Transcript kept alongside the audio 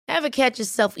Ever catch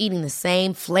yourself eating the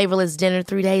same flavorless dinner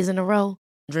 3 days in a row?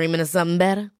 Dreaming of something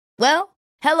better? Well,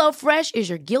 HelloFresh is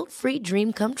your guilt-free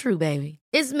dream come true, baby.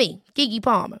 It's me, Keke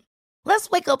Palmer. Let's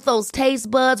wake up those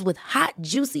taste buds with hot,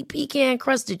 juicy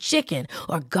pecan-crusted chicken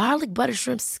or garlic butter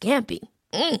shrimp scampi.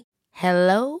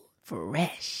 Hello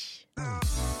Fresh.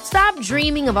 Stop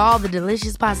dreaming of all the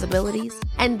delicious possibilities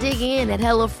and dig in at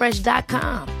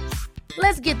HelloFresh.com.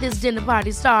 Let's get this dinner party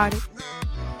started.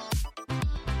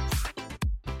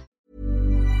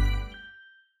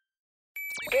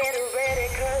 Get ready,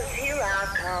 'cause here I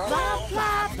come. Blah,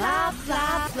 blah, blah,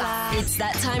 blah, blah. It's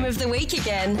that time of the week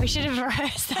again. We should have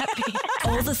rehearsed that bit.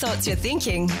 All the thoughts you're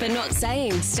thinking, but not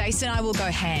saying. Stacey and I will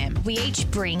go ham. We each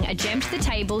bring a gem to the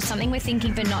table, something we're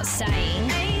thinking but not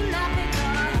saying. Ain't nothing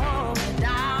gonna hold me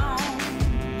down.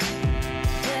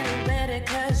 Get ready,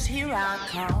 'cause here I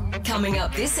come. Coming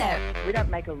up this ep. We don't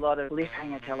make a lot of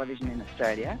cliffhanger television in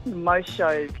Australia. Most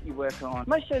shows you work on,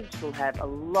 most shows will have a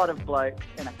lot of blokes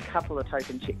and a couple of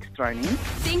token chicks thrown in.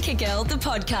 Thinker Girl, the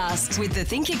podcast with the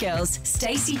Thinker Girls,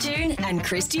 Stacey June and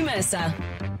Christy Mercer.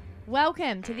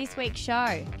 Welcome to this week's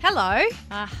show. Hello.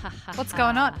 What's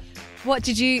going on? Were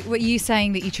you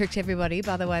saying that you tricked everybody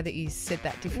by the way that you said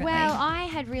that differently? Well, I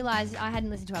had realised I hadn't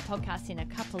listened to our podcast in a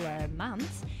couple of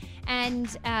months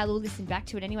and we'll listen back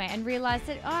to it anyway and realised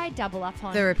that I double up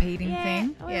on the repeating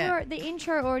thing. Yeah. The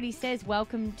intro already says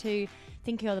welcome to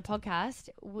Thinker Girl the podcast.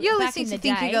 You're Back listening in to the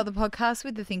Thinker day, Girl the podcast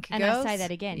with the Thinker and Girls. I say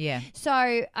that again. Yeah.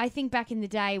 So I think back in the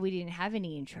day we didn't have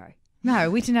any intro.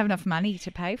 No, we didn't have enough money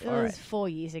to pay It for was it. 4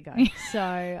 years ago. So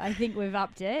I think we've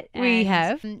upped it. We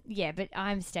have. Yeah, but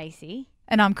I'm Stacey.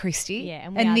 And I'm Christy. Yeah,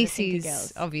 and we are the this Thinker is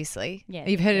Girls. obviously. Yeah,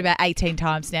 You've heard it about 18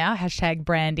 times now. #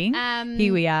 branding.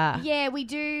 Here we are. Yeah, we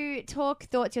do talk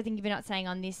thoughts you're thinking but not saying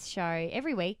on this show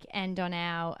every week and on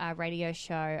our radio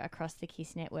show across the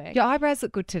KISS network. Your eyebrows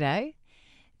look good today.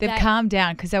 They've They- calmed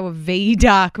down because they were V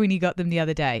dark when you got them the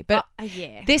other day. But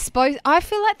yeah. they're supposed. I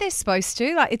feel like they're supposed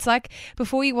to. Like it's like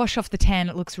before you wash off the tan,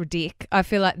 it looks ridiculous. I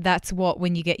feel like that's what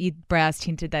when you get your brows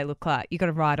tinted, they look like. You got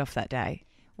to ride off that day.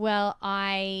 Well,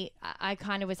 I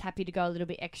kind of was happy to go a little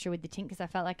bit extra with the tint because I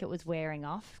felt like it was wearing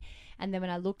off. And then when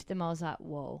I looked at them, I was like,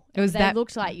 whoa. It was they that-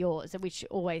 looked like yours, which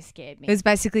always scared me. It was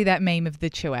basically that meme of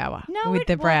the chihuahua with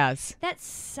the brows. That's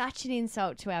such an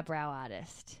insult to our brow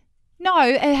artist. No,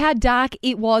 and how dark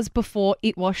it was before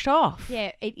it washed off.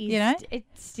 Yeah, it is. You know? It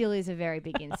still is a very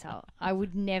big insult. I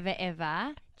would never,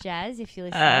 ever, Jazz, if you're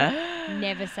listening,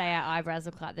 never say our eyebrows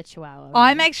look like the chihuahua.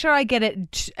 I make sure I get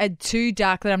it too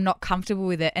dark that I'm not comfortable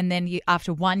with it, and then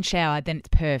after one shower, then it's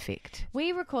perfect.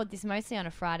 We record this mostly on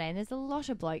a Friday, and there's a lot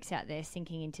of blokes out there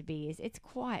sinking into beers. It's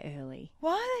quite early.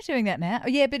 Why are they doing that now? Oh,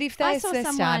 yeah, but if I they're saw they're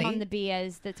someone starting, on the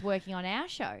beers that's working on our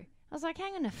show. I was like,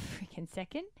 hang on a freaking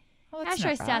second. Oh, Our that's show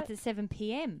not starts right. at 7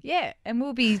 p.m. Yeah, and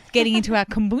we'll be getting into our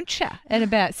kombucha at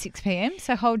about 6 p.m.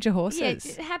 So hold your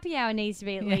horses. Yeah, happy hour needs to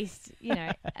be at least,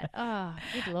 oh,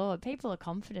 good Lord. People are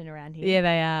confident around here. Yeah,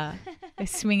 they are. They're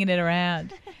swinging it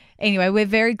around. Anyway, we're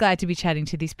very glad to be chatting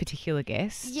to this particular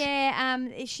guest. Yeah,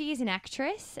 she is an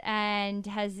actress and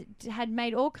had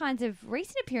made all kinds of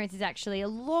recent appearances. Actually, a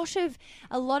lot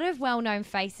of well-known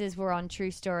faces were on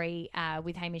True Story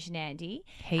with Hamish and Andy.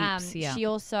 Heaps, yeah. She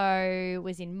also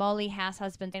was in Molly, House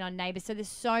Husband, and on Neighbours. So there's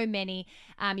so many.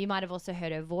 You might have also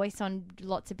heard her voice on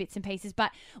lots of bits and pieces.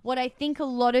 But what I think a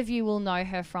lot of you will know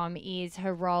her from is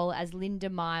her role as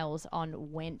Linda Miles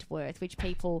on Wentworth, which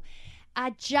people are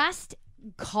just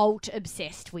cult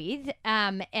obsessed with,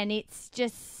 and it's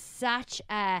just such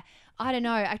a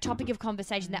topic of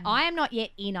conversation that I am not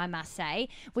yet in, I must say.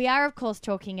 We are, of course,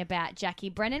 talking about Jackie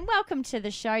Brennan. Welcome to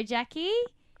the show, Jackie.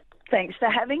 Thanks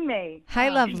for having me. Hey,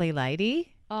 lovely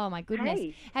lady. Oh my goodness.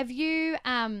 Hey. Have you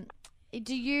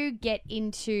do you get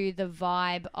into the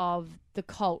vibe of the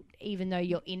cult even though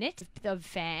you're in it, of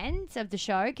fans of the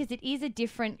show? Because it is a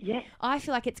different, Yeah. I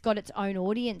feel like it's got its own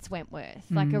audience, Wentworth,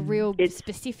 like a real It's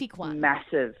specific one.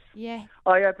 Massive. Yeah.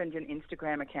 I opened an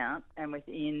Instagram account and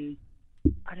within,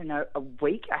 I don't know, a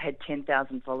week I had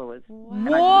 10,000 followers. And I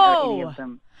didn't know any of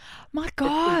them. My It's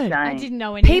God. insane. I didn't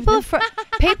know any People are of them.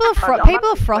 people are I people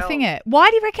are must as frothing well. it. Why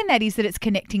do you reckon that is that it's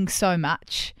connecting so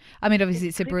much? I mean, obviously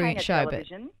it's a brilliant Cliffhanger show, but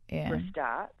television, yeah. for a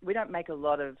start. We don't make a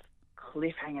lot of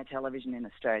cliffhanger television in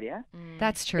Australia.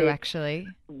 That's true, It's- actually.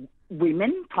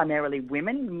 Women, primarily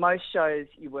women. Most shows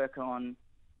you work on,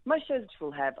 most shows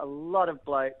will have a lot of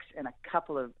blokes and a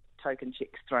couple of token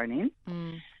chicks thrown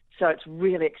in. So it's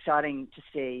really exciting to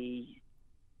see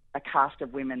a cast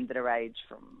of women that are aged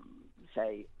from,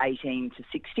 say, 18 to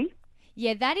 60.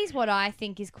 Yeah, that is what I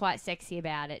think is quite sexy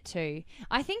about it too.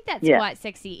 I think that's Yeah. quite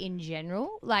sexy in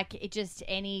general. Like it just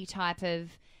any type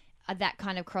of that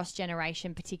kind of cross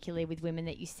generation, particularly with women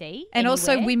that you see, And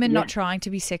also anywhere. women not trying to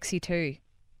be sexy too.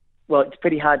 Well, it's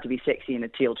pretty hard to be sexy in a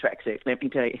teal tracksuit, let me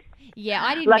tell you. Yeah,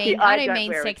 I didn't Lucky mean I I don't don't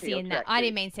mean wear a sexy teal in that. I tracksuit.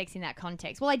 didn't mean sexy in that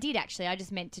context. Well, I did actually. I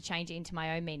just meant to change it into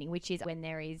my own meaning, which is when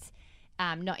there is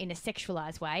not in a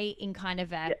sexualized way, in kind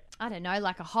of a I don't know,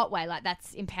 like a hot way, like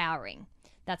that's empowering.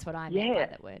 That's what I meant by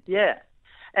that word. Yeah,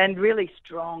 and really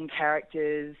strong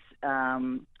characters.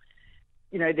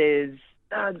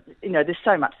 There's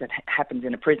so much that happens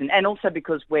in a prison, and also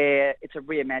because it's a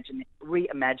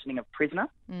reimagining of Prisoner.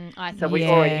 So we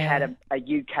already had a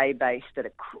UK base that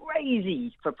are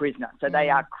crazy for Prisoner, so they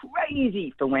are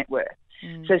crazy for Wentworth.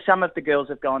 So some of the girls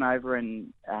have gone over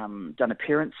and done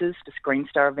appearances for Screen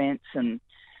Star events, and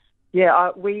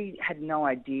we had no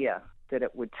idea that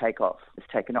it would take off. It's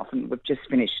taken off, and we've just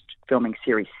finished filming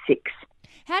series 6.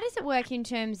 How does it work in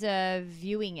terms of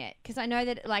viewing it? Because I know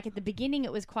that, like, at the beginning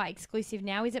it was quite exclusive.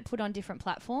 Now is it put on different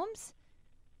platforms?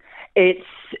 It's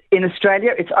in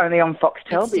Australia. It's only on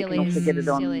Foxtel, but you can is. also get it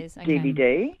on Still is, okay.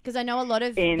 DVD. Because I know a lot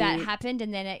of that happened,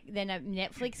 and then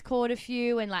Netflix caught a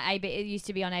few, and like it used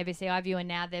to be on ABC iView, and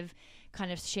now they've kind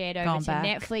of shared over Gone to back.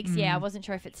 Netflix. Yeah, I wasn't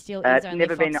sure if it still is It's only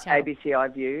never been Foxtel. ABC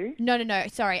iView. No.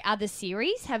 Sorry, other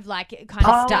series have like kind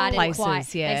of started places, quite.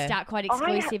 They yeah. start quite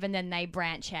exclusive, and then they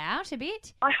branch out a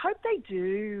bit. I hope they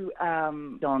do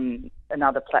on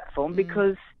another platform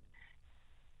because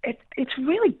it's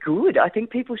really good. I think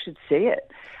people should see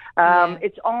it.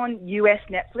 It's on US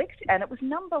Netflix, and it was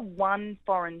 #1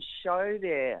 foreign show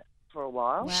there for a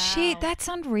while. Wow. Shit, that's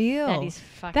unreal. That is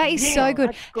fucking That is so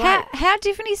good. that's great. How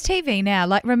different is TV now?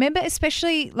 Like, remember,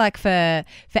 especially like for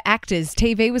actors,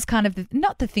 TV was kind of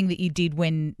not the thing that you did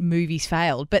when movies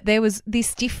failed, but there was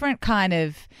this different kind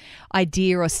of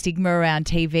idea or stigma around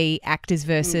TV actors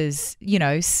versus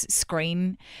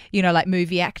screen, like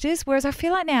movie actors. Whereas I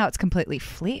feel like now it's completely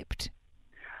flipped.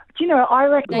 Do you know, I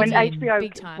reckon They when did, HBO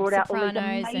big time. brought out all these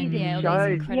Sopranos and, amazing all these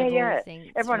shows, incredible things,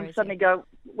 everyone stories, suddenly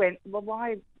went, well,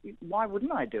 why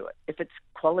wouldn't I do it? If it's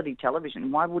quality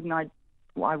television, why wouldn't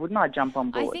I jump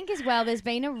on board? I think as well there's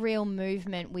been a real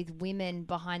movement with women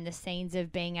behind the scenes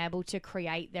of being able to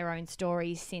create their own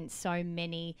stories, since so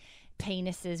many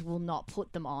penises will not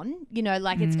put them on.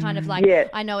 It's kind of like, Yes.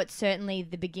 I know it's certainly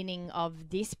the beginning of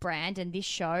this brand, and this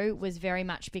show was very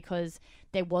much because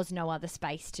there was no other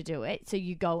space to do it. So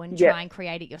you go and try and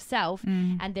create it yourself.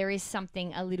 And there is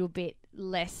something a little bit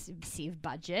less massive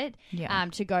budget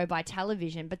to go by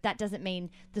television. But that doesn't mean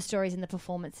the stories and the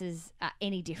performances are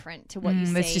any different to what you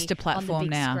see It's just a platform on the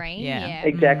big now. screen. Yeah.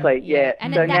 Exactly, yeah.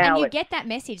 And, So now and you it's- get that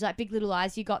message, like Big Little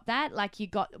Lies, you got that. Like you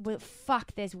got, well,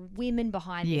 fuck, there's women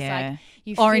behind this. Yeah. Like,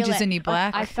 you Orange feel is the it. New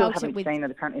Black. I still felt it haven't with seen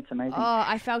it. Apparently, it's amazing. Oh,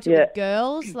 I felt it Yeah. with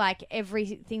Girls. Like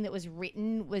everything that was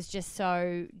written was just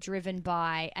so driven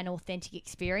by an authentic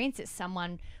experience that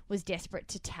someone was desperate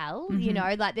to tell.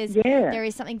 Like there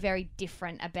is something very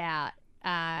different about.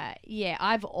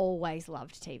 I've always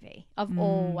loved TV. I've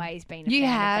always been a You fan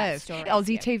have of that story.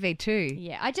 Aussie TV too.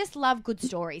 Yeah, I just love good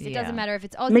stories. It Yeah. doesn't matter if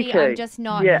it's Me Aussie. too. I'm just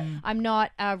not. Yeah. I'm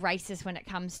not racist when it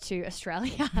comes to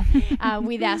Australia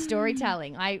with our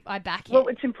storytelling. I back it. Well,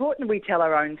 it's important we tell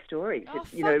our own stories. Oh,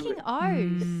 It's, fucking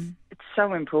oaths. it's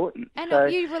so important. And so,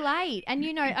 you relate. And,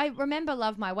 I remember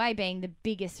Love My Way being the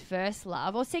biggest first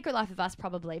love, or Secret Life of Us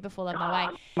probably, before Love My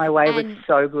Way. My Way was and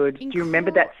so good. Do you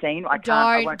remember that scene? I won't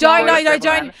Don't spoil it for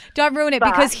everyone. don't ruin it,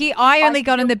 But because I only I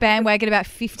got on the bandwagon about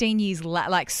 15 years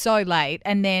like so late,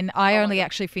 and then I only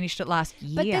actually finished it last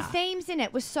year. But the themes in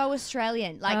it were so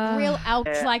Australian, like real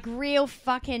Alps, like real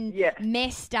fucking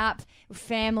messed up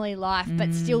family life,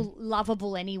 but still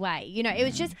lovable anyway. It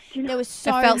was just, there was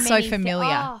so It felt so many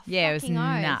familiar. Yeah, it was fucking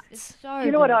oaths. nuts. It's so Do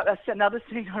you know what? good. That's another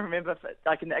scene I remember.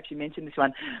 I can actually mention this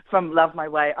one from Love My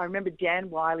Way. I remember Dan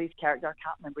Wiley's character, I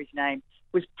can't remember his name,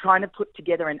 was trying to put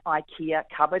together an IKEA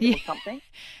cupboard or something.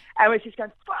 And was just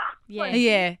going, fuck. Yeah.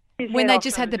 Yeah, His when head they off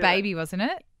just trying had the to do it. baby, wasn't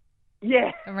it?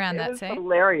 Yeah. Around it that was scene.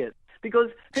 hilarious. Because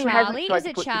who Charlie? hasn't tried Is to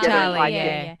it put Charlie? together an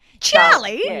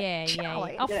Charlie, IKEA? yeah. Charlie?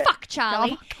 Yeah. Oh, Yeah. fuck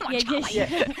Charlie. Oh, come on,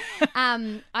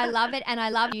 Yeah. I love it, and I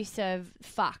love the use of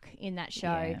fuck in that show.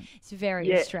 Yeah. It's very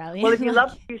Yeah. Australian. Well, if you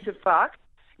love the use of fuck,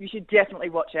 you should definitely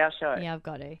watch our show. Yeah, I've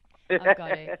got to.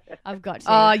 I've got to.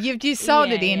 Oh, you sold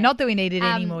Yeah, it in. yeah. Not that we needed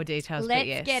any more details, Let's but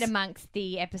yes. get amongst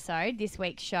the episode, this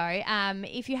week's show.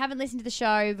 If you haven't listened to the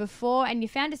show before and you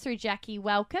found us through Jackie,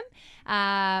 welcome.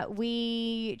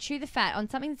 We chew the fat on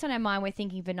something that's on our mind we're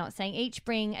thinking but not saying. Each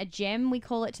bring a gem, we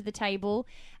call it, to the table,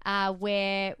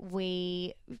 where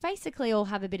we basically all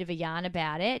have a bit of a yarn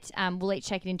about it. We'll each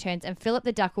take it in turns, and Philip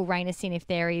the Duck will rein us in if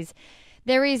there is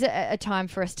a time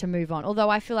for us to move on. Although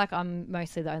I feel like I'm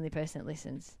mostly the only person that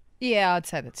listens. Yeah, I'd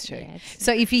say that's true. Yeah, it's-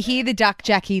 So if you hear the duck,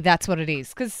 Jackie, that's what it is.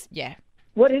 Because, yeah.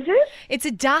 What is it? It's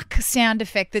a duck sound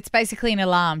effect that's basically an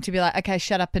alarm to be like, okay,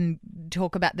 shut up and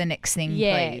talk about the next thing,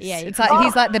 Yeah, please. yeah. It's like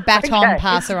he's like the baton okay.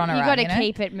 passer on a You run, got to you know?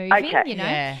 keep it moving, Okay. you know.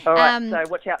 Yeah. All right, Um, so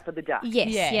watch out for the duck. Yes,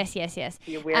 Yeah. yes.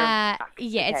 Be aware of ducks.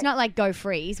 Yeah, it's Okay. not like Go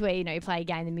Freeze where you play a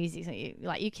game, the music, so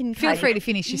you can Feel kind free of- to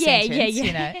finish your Yeah, sentence, yeah.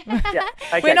 you know. Yeah.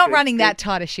 Okay, We're not good, running good. that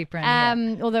tight a ship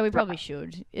around here. Although we probably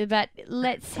should. But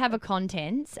let's have a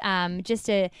contents, just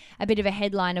a bit of a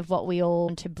headline of what we all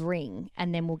want to bring,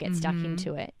 and then we'll get stuck into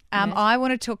it. I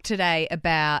want to talk today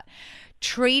about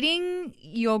treating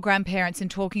your grandparents and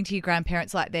talking to your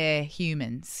grandparents like they're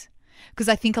humans. Because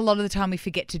I think a lot of the time we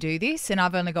forget to do this, and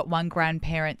I've only got one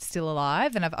grandparent still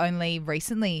alive, and I've only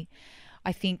recently,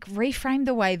 I think, reframed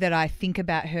the way that I think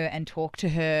about her and talk to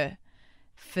her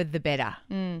for the better.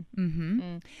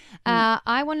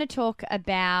 I want to talk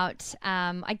about.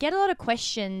 I get a lot of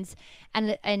questions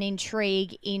and an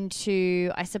intrigue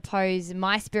into, I suppose,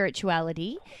 my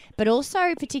spirituality, but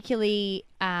also particularly,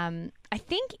 I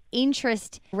think,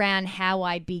 interest around how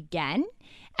I began.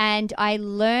 And I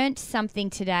learnt something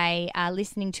today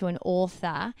listening to an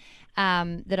author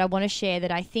that I want to share,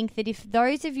 that I think that if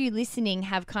those of you listening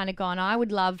have kind of gone, I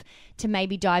would love to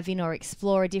maybe dive in or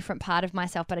explore a different part of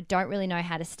myself, but I don't really know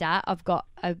how to start, I've got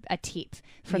a tip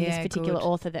from this Yeah, particular good.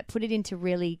 author that put it into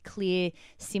really clear,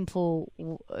 simple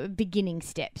beginning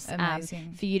steps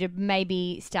Amazing. for you to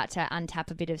maybe start to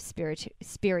untap a bit of spirit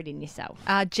in yourself.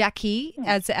 Jackie,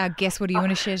 as our guest, what do you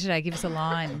want to share today? Give us a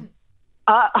line.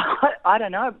 I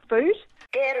don't know. Food?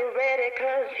 Get ready,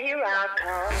 cause here I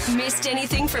come. Missed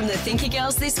anything from the Thinker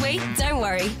Girls this week? Don't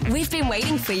worry, we've been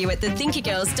waiting for you at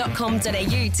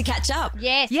thethinkergirls.com.au to catch up.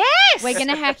 Yes. Yes! We're going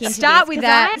to hack into Start this, with 'cause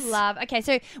that. I love. Okay,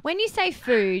 so when you say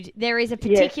food, there is a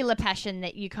particular passion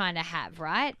that you kind of have,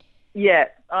 right? Yeah,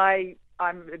 I'm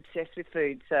obsessed with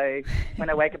food. So when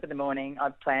I wake up in the morning,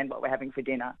 I've planned what we're having for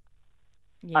dinner.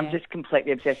 Yeah. I'm just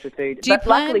completely obsessed with food. Do you But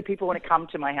luckily, plan- people want to come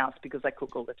to my house because I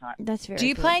cook all the time. That's very Do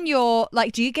you good. plan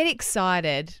do you get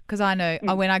excited? Because I know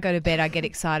when I go to bed, I get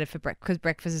excited for breakfast because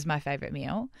breakfast is my favourite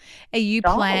meal. Are you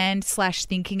Oh. planned /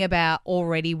 thinking about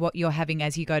already what you're having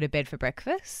as you go to bed for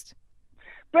breakfast?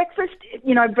 Breakfast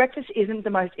isn't the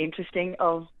most interesting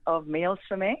of meals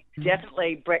for me.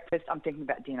 Definitely breakfast, I'm thinking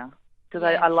about dinner. Because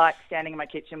Yeah. I like standing in my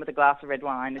kitchen with a glass of red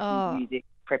wine, listening Oh. to music,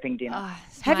 prepping dinner. Oh,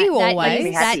 Have you that always?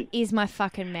 is- that is my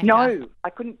fucking mecca. No, I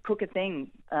couldn't cook a thing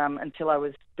until I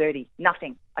was 30.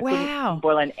 Nothing. I Wow. couldn't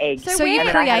boil an egg. So where- you And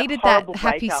then I had a created that horrible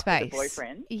happy breakup with a space.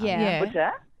 boyfriend. Yeah. Yeah. What's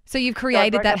that? So you've I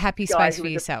created broke that up happy with a guy space who for was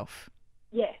a- yourself.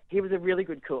 Yeah, he was a really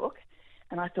good cook.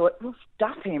 And I thought, well,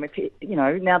 stuff him. If he,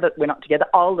 now that we're not together,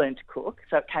 I'll learn to cook.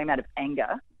 So it came out of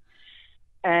anger.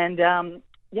 And,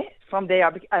 from there,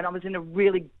 I was in a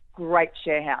really great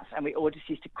share house, and we all just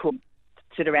used to cook,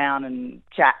 sit around and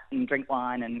chat and drink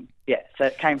wine. And, so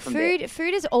it came from there.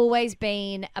 Food has always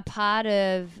been a part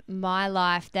of my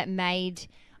life that made,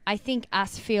 I think,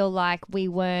 us feel like we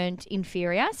weren't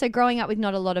inferior. So growing up with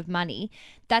not a lot of money,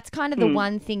 that's kind of the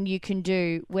one thing you can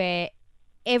do where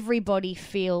everybody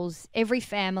feels, every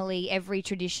family, every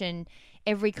tradition,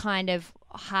 every kind of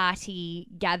hearty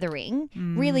gathering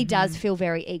really does feel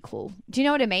very equal. Do you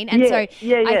know what I mean? And so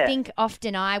yeah. I think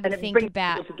often I would it think brings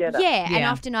about, people together. and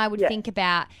Yeah. often I would Yeah. think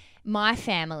about my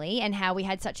family and how we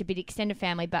had such a big extended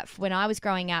family. But when I was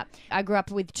growing up, I grew up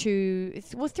with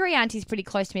three aunties pretty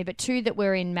close to me, but two that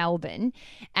were in Melbourne,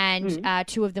 and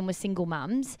two of them were single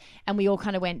mums. And we all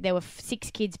kind of went, there were 6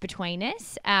 kids between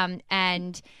us, and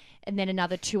then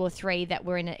another 2 or 3 that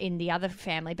were in the other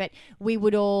family. But we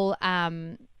would all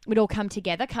we'd all come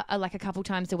together like a couple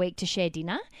times a week to share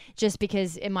dinner, just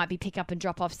because it might be pick up and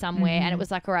drop off somewhere. And it was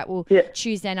like, all right, well,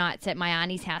 Tuesday nights at my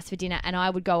auntie's house for dinner, and I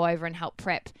would go over and help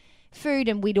prep food,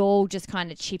 and we'd all just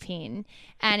kind of chip in.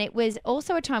 And it was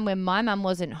also a time when my mum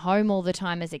wasn't home all the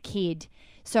time as a kid.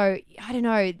 So, I don't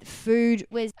know, food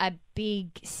was a big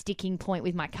sticking point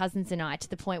with my cousins and I, to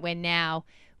the point where now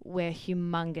we're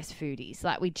humongous foodies.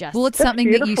 Like, we just... Well, it's something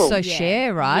that you beautiful. so Yeah.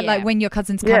 share, right? Yeah. Like when your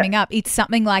cousin's coming up, it's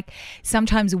something like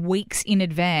sometimes weeks in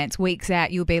advance, weeks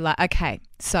out, you'll be like, okay,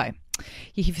 so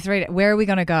you have 3 days. Where are we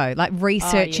going to go? Like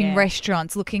researching yeah.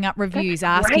 restaurants, looking up reviews,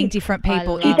 That's asking great. different I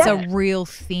people. love It's a it. real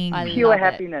thing. I Pure love it.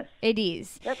 happiness. It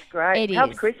is. That's great. It How's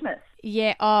is. Christmas?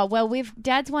 Yeah. Oh, well,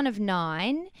 Dad's one of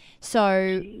 9, so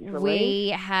Jeez,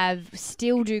 we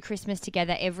still do Christmas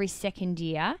together every second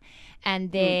year,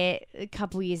 and there a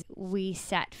couple of years we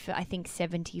sat for, I think,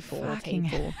 74 Fucking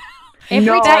people. Every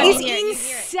No. time That you is hear it, you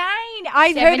hear it. insane.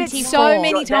 I've heard it 74. so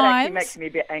many That actually times. makes me a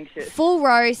bit anxious. Full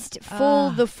roast,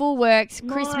 the full works,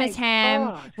 My Christmas ham,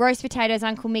 God. roast potatoes.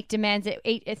 Uncle Mick demands that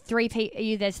eat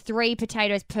there's 3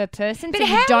 potatoes per person. But so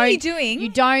how you don't, are you doing? You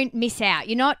don't miss out.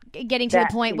 You're not getting to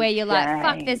That's the point where you're like,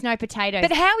 fuck, insane. there's no potatoes.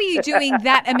 But how are you doing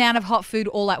that amount of hot food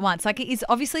all at once? Like, it is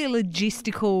obviously a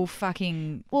logistical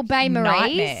fucking well, Bay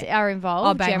Marie's nightmare. are involved.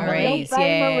 Oh, Bay generally. Marie's,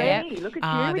 Bay yeah. Marie. Look at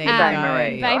Ah, you with there your you Bay go.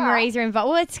 Marie. Bay Marie's are involved.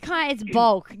 Well, it's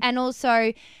bulk, and also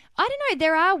I don't know.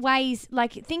 There are ways.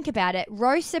 Like, think about it.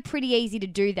 Roasts are pretty easy to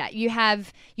do. That you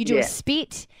do a Yeah.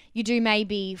 spit. You do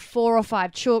maybe 4 or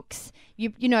 5 chooks.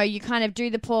 You kind of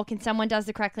do the pork and someone does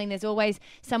the crackling. There's always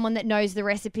someone that knows the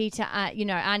recipe to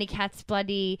Auntie Kat's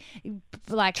bloody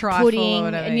like Trifle or pudding,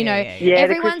 whatever, and yeah. Yeah, the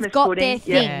everyone's Christmas got pudding, their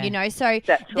thing. yeah. So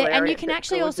That's and you hilarious. can That's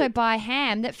actually also gorgeous. buy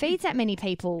ham that feeds that many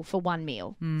people for one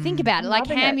meal. Think about it. Like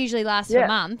Loving ham it. usually lasts for a Yeah.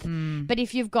 month, but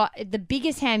if you've got the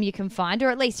biggest ham you can find, or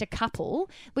at least a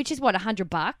couple, which is what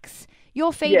 $100,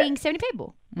 you're feeding 70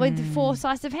 people with 4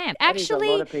 slices of ham. That is a lot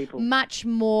Actually, of people. much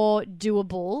more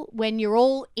doable when you're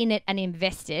all in it and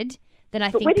invested than I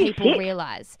But think where do you people sit?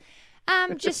 realise.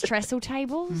 Just trestle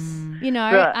tables,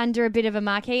 Right. under a bit of a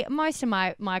marquee. Most of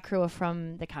my crew are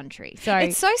from the country, so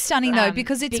It's so stunning though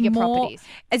because it's bigger more, properties.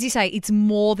 as you say, it's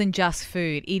more than just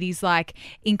food. It is like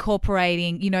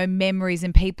incorporating, memories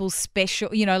and people's special,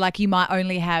 like you might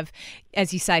only have,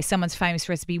 as you say, someone's famous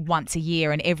recipe once a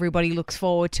year and everybody looks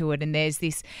forward to it. And there's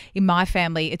this, in my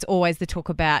family, it's always the talk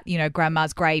about,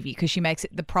 grandma's gravy because she makes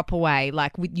it the proper way,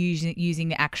 like with using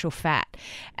the actual fat.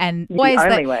 And always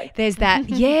only way. there's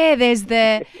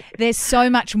that, there's so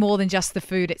much more than just the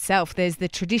food itself. There's the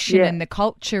tradition Yeah. and the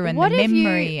culture and What the have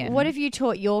memory. you? and What have you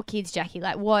taught your kids, Jackie?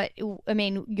 Like,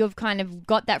 you've kind of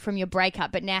got that from your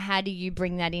breakup, but now how do you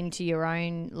bring that into your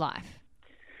own life?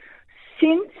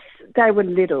 Since they were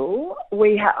little,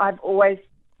 I've always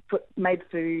made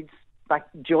foods like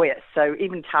joyous. So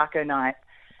even taco night,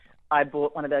 I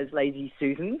bought one of those Lazy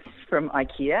Susans from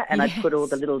IKEA, and I put all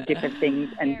the little different things,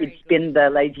 and you'd spin the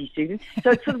Lazy Susans. So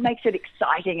it sort of makes it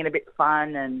exciting and a bit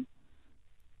fun, and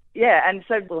and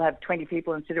so we'll have 20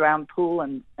 people and sit around the pool,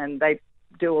 and they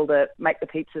do make the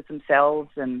pizzas themselves,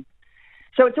 and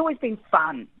so it's always been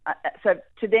fun. So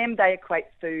to them, they equate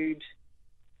food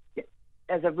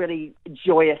as a really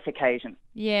joyous occasion.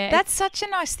 Yeah, That's such a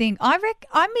nice thing. I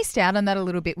missed out on that a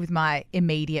little bit with my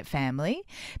immediate family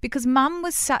because mum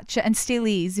was and still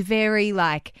is very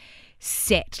like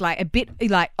set, like a bit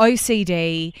like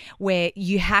OCD, where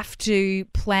you have to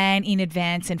plan in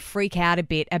advance and freak out a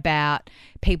bit about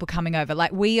people coming over.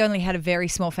 Like we only had a very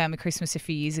small family Christmas a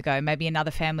few years ago, maybe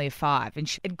another family of 5, and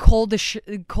she had called the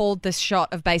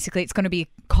shot of basically it's going to be a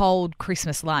cold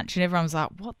Christmas lunch, and everyone was like,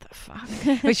 "What the fuck?"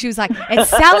 But she was like, "It's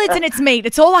salads and it's meat.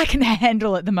 It's all I can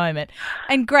handle at the moment."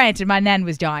 And granted, my nan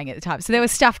was dying at the time, so there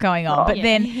was stuff going on.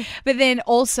 But then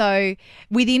also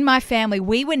within my family,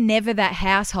 we were never that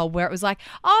household where it was like,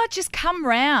 "Oh, just come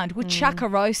round, we'll chuck a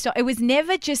roast." It was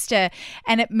never just and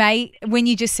it may, when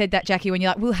you just said that, Jackie, when you're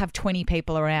like, "We'll have 20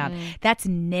 people around," that's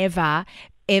never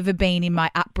ever been in my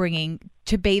upbringing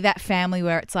to be that family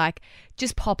where it's like,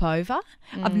 just pop over.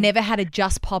 I've never had a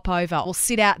just pop over or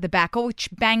sit out the back or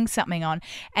bang something on.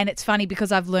 And it's funny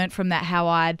because I've learned from that how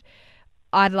I'd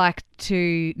like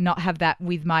to not have that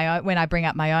with my own, when I bring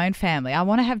up my own family. I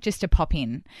want to have just a pop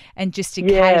in and just a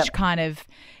cash kind of,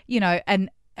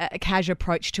 a cash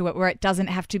approach to it where it doesn't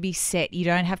have to be set. You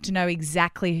don't have to know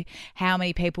exactly how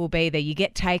many people will be there. You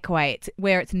get takeaway. It's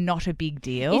where it's not a big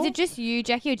deal. Is it just you,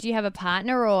 Jackie, or do you have a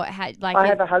partner, or I I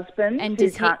have a husband and who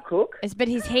does he- can't cook. But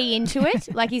is he into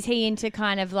it? Like, is he into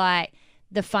kind of like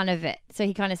the fun of it? So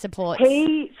he kind of supports.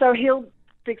 He'll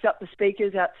fix up the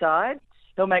speakers outside.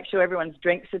 He'll make sure everyone's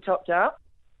drinks are topped up.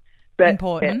 But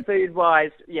Important.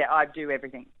 Food-wise, I do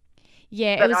everything.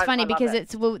 Yeah, But it was I funny love because it.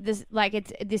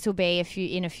 this will be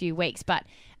in a few weeks, but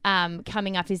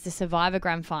coming up is the Survivor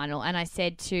Grand Final, and I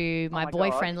said to my my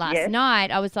boyfriend God, last yes.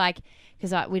 night, I was like,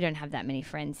 because we don't have that many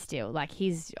friends still. Like,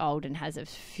 he's old and has a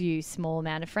few small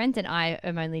amount of friends, and I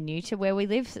am only new to where we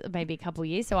live, maybe a couple of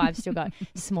years, so I've still got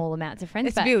small amounts of friends.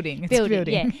 It's building. It's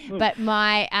building. Yeah. But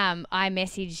I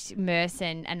messaged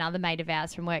Merson, another mate of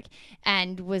ours from work,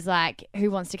 and was like, "Who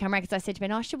wants to come around?" Because I said to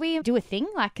Ben, "Oh, should we do a thing?"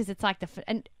 Like, because it's like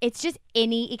and it's just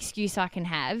any excuse I can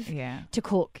have to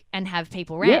cook and have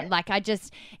people around. Yeah. Like,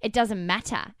 it doesn't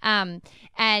matter.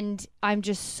 And I'm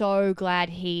just so glad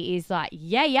he is like,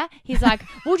 yeah. He's like, like,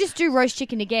 we'll just do roast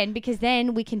chicken again because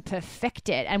then we can perfect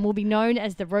it and we'll be known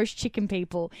as the roast chicken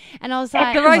people. And I was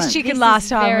like, The roast chicken this last is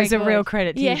time very was a good. real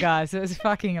credit to Yeah. you guys. It was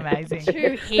fucking amazing.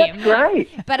 To him. Great.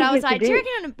 But I was Yes, like, it do you is.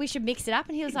 reckon we should mix it up?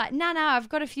 And he was like, no, I've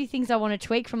got a few things I want to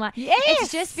tweak from like, Yes.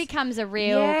 it just becomes a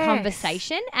real Yes.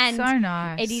 conversation. And So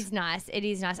nice. it is nice. It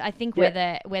is nice. I think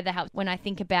Yeah. weather helps. When I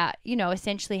think about,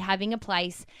 essentially having a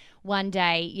place one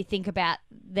day, you think about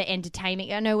the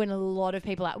entertainment. I know when a lot of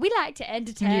people are, we like to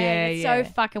entertain. Yeah, it's yeah. so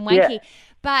fucking wanky. Yeah.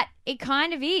 But it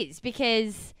kind of is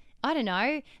because, I don't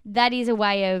know, that is a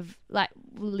way of like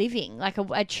living, like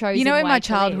a chosen You know, in way my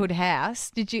to live. childhood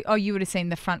house, you would have seen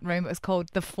the front room. It was called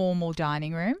the formal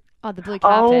dining room. Oh, the blue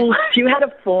carpet. Oh, you had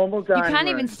a formal you dining can't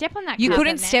room. even step on that You carpet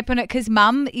couldn't now. step on it because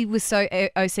Mum was so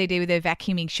OCD with her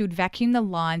vacuuming. She would vacuum the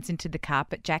lines into the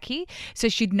carpet, Jackie, so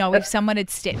she'd know if someone had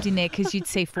stepped in there because you'd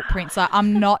see footprints. Like,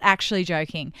 I'm not actually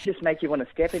joking. Just make you want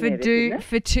to step in there,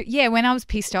 didn't it? Yeah, when I was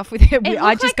pissed off with her, It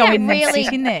I looked just like go that in there and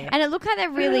sit in there. And it looked like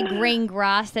that really green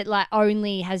grass that like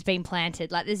only has been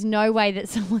planted. Like there's no way that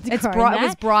someone's It's grown bright. that. It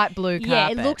was bright blue carpet. Yeah,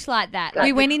 it looks like that. That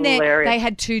We went looks in there. hilarious. They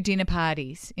had 2 dinner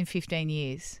parties in 15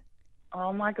 years.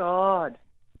 Oh, my God.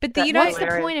 But That- you know, What's the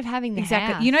hilarious. point of having the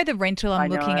exactly. house? You know the rental I'm I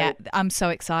looking know. at. I'm so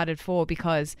excited for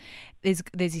because there's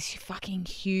this fucking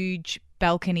huge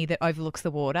balcony that overlooks the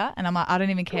water, and I'm like, I don't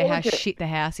even care how Gorgeous. shit the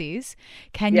house is.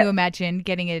 Can Yeah. you imagine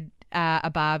getting a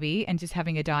Barbie and just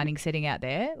having a dining setting out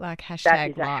there? Like hashtag That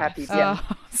is a life. happy yeah.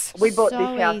 Oh, so We bought so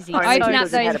this house easy. only Open up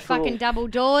because it had those a pool. fucking double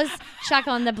doors, chuck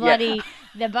on the bloody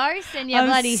the boast, and you're I'm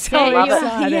bloody so set. You are,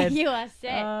 excited. you are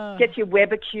set. Get your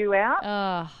Webbecue out.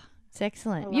 Oh, it's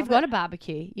excellent. You've got a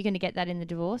barbecue. You're going to get that in the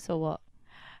divorce or what?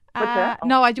 What's that?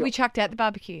 No, we chucked out the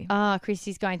barbecue. Oh,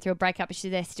 Christy's going through a breakup.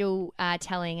 They're still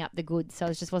tallying up the goods, so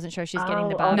I just wasn't sure she was getting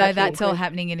the Oh, barbecue. No, that's that's all awkward.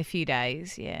 happening in a few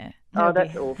days. Yeah. Oh,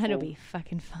 that's That'll awful. be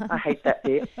fucking fun. I hate that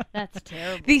bit. That's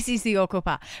terrible. This is the awkward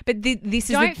part. But this is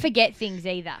Don't forget things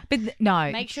either.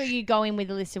 no. Make sure you go in with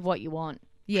a list of what you want,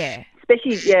 Yeah.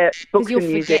 Especially, books because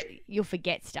and music. you'll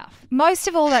forget stuff. Most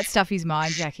of all that stuff is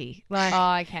mine, Jackie. Like,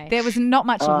 Oh, okay. there was not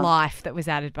much life that was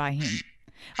added by him.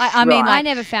 I mean, Right. I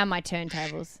never found my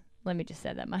turntables. Let me just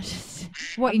say that much.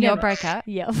 what in your breakup?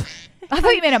 Yeah. I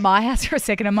thought you meant at my house for a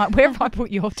second. I'm like, where have I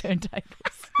put your turntables?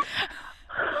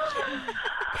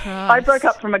 I broke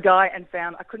up from a guy and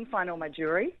found I couldn't find all my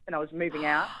jewelry, and I was moving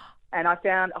out, and I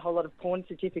found a whole lot of porn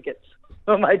certificates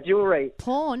for my jewelry.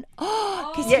 Porn.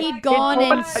 Oh, because Yeah, he'd gone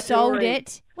he'd and bought sold jewelry.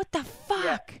 it. What the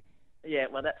fuck? Yeah,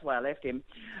 well, that's why I left him.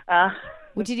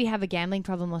 Well, did he have a gambling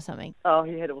problem or something? Oh,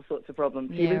 he had all sorts of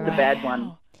problems. He Yeah, was the right. bad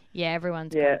one. Yeah,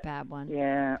 everyone's got Yeah. a bad one.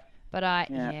 Yeah. But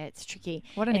Yeah. it's tricky.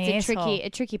 What an it's asshole. a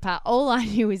tricky part. All I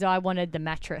knew is I wanted the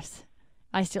mattress.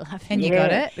 I still have it. And you Yeah.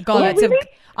 got it? God, Oh, that's really?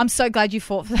 I'm so glad you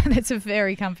fought for that. That's a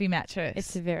very comfy mattress.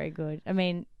 It's very good. I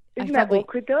mean, Isn't that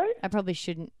awkward, though? I probably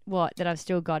shouldn't. What? That I've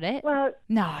still got it? Well,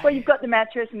 no. well, you've got the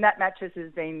mattress, and that mattress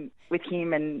has been with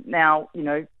him, and now,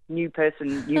 new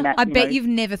person, new mattress. I bet you've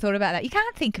never thought about that. You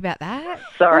can't think about that.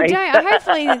 Sorry. Well,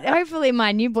 don't. Hopefully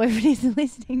my new boyfriend isn't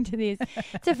listening to this.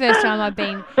 It's the first time I've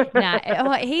been.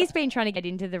 He's been trying to get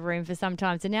into the room for some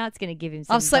time, so now it's going to give him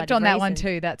some I've slept bloody on that one reason.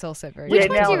 too. That's also very Which Yeah,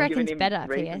 good. one now do you I'm giving reckon's him better,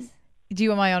 reason. PS? Do you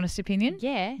want my honest opinion?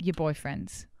 Yeah. Your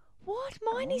boyfriend's. What?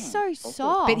 Mine is so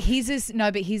soft. But his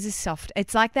is soft.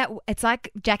 It's like that. It's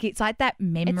like Jackie. It's like that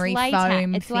memory it's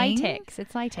foam It's thing. latex.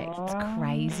 It's latex. It's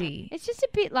crazy. It's just a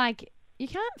bit like you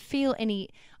can't feel any.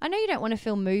 I know you don't want to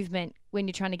feel movement when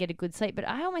you're trying to get a good sleep, but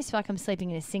I almost feel like I'm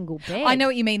sleeping in a single bed. I know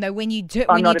what you mean though. When you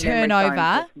I'm not a turn memory foam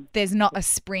over, person. there's not a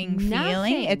spring feeling.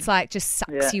 Nothing. It's like just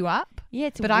sucks Yeah. you up. Yeah,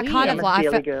 it's But weird. I kind I'm of a like.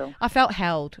 feely girl. I felt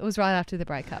held. It was right after the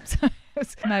breakup, so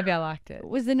maybe I liked it. It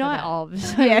was the night of.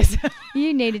 So Yes,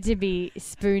 you needed to be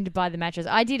spooned by the mattress.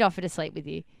 I did offer to sleep with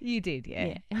you. you did.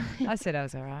 Yeah, I said I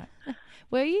was all right.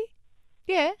 Were you?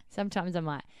 Yeah. Sometimes I'm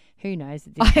like, who knows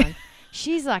at this one.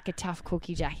 She's like a tough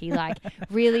cookie, Jackie. Like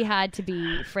really hard to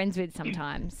be friends with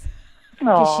sometimes.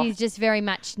 Because Aw. she's just very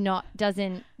much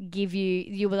doesn't give you.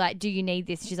 You were like, do you need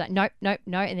this? She's like, nope, nope,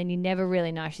 no. And then you never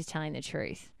really know if she's telling the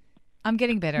truth. I'm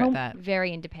getting better at that.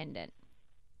 Very independent.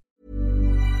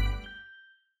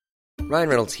 Ryan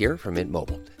Reynolds here from Mint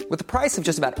Mobile. With the price of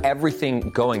just about everything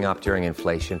going up during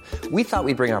inflation, we thought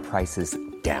we'd bring our prices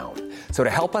down. So to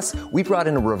help us, we brought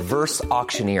in a reverse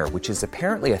auctioneer, which is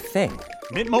apparently a thing.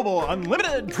 Mint Mobile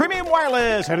Unlimited Premium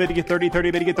Wireless. How to get 30,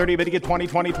 30, bit to get 30, bit to get 20,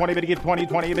 20, 20, bit to get 20,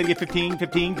 20, bit to get 15,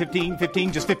 15, 15,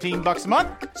 15, just $15 a month?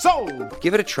 Sold!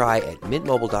 Give it a try at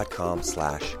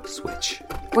mintmobile.com/switch.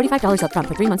 $45 up front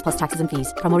for 3 months plus taxes and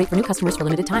fees. Promo rate for new customers for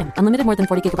limited time. Unlimited more than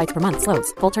 40 gigabytes per month.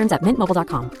 Slows full terms at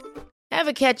mintmobile.com.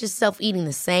 Ever catch yourself eating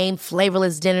the same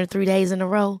flavorless dinner 3 days in a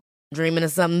row? Dreaming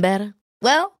of something better?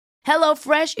 Well,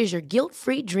 HelloFresh is your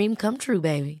guilt-free dream come true,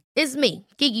 baby. It's me,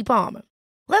 Keke Palmer.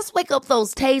 Let's wake up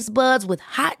those taste buds with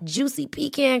hot, juicy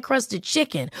pecan-crusted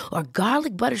chicken or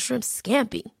garlic butter shrimp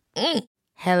scampi.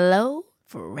 Hello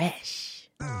Fresh.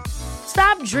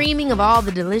 Stop dreaming of all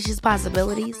the delicious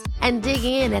possibilities and dig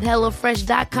in at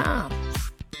HelloFresh.com.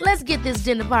 Let's get this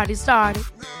dinner party started.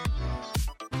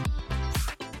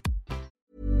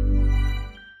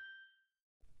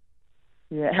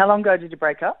 Yeah. How long ago did you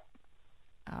break up?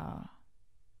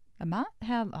 A month?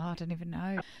 I don't even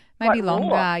know. Maybe Quite longer.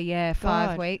 more. Yeah, 5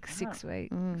 God. weeks, 6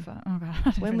 weeks. Oh God, I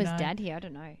don't When even was know. Dad here? I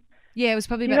don't know. Yeah, it was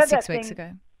probably Do you about have 6 that weeks thing- ago.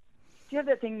 Do you have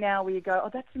that thing now where you go, oh,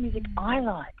 that's the music I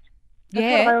liked? That's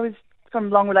Yeah. what I always,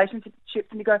 from long relationships,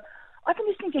 and you go, I've been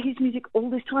listening to his music all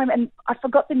this time and I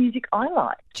forgot the music I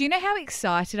liked. Do you know how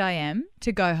excited I am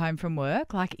to go home from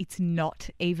work? Like, it's not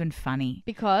even funny.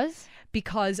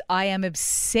 Because I am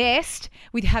obsessed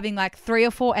with having like 3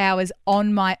 or 4 hours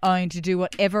on my own to do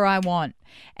whatever I want.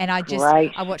 And I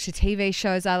watch the TV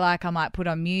shows I like. I might put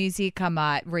on music. I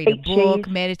might read a Eat book,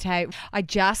 cheese. meditate. I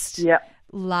just Yep.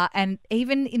 and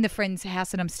even in the friend's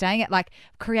house that I'm staying at, like,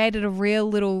 created a real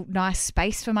little nice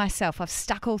space for myself. I've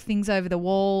stuck all things over the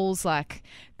walls, like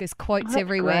there's quotes that's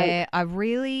everywhere. I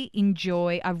really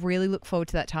look forward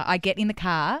to that time. I get in the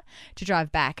car to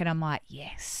drive back and I'm like,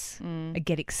 yes, I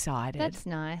get excited. that's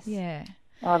nice. Yeah.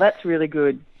 Oh, that's really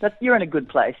good. You're in a good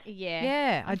place. Yeah.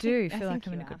 Yeah, I do feel like think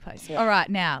I'm in you a good are. place. All right,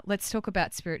 now let's talk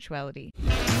about spirituality.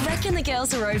 Reckon the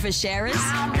girls are oversharers?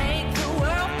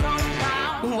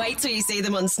 Wait till you see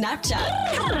them on Snapchat.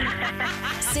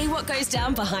 See what goes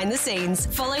down behind the scenes.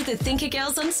 Follow the Thinker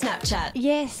Girls on Snapchat.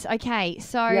 Yes. Okay.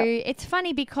 So it's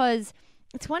funny because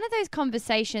it's one of those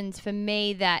conversations for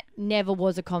me that never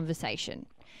was a conversation.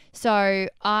 So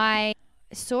I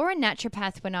saw a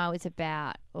naturopath when I was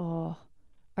about, I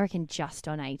reckon just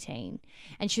on 18.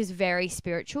 And she was very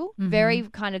spiritual, very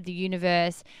kind of the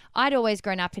universe. I'd always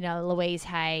grown up in a Louise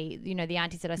Hay, you know, the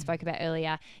aunties that I spoke about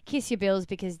earlier, kiss your bills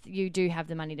because you do have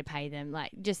the money to pay them.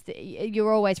 Like, just,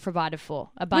 you're always provided for.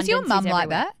 Abundance Was your mum is like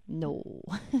everywhere. that? No.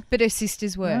 But her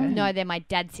sisters were. No, they're my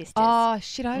dad's sisters. Oh,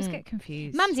 shit, I always get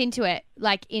confused. Mum's into it,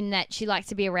 like in that she likes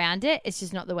to be around it. It's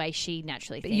just not the way she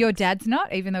naturally thinks. Your dad's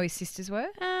not, even though his sisters were?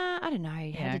 I don't know how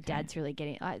okay. did dads really get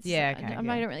in. Yeah, okay, I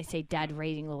don't really see dad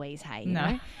reading Louise Hay. You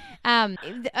No. know?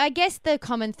 I guess the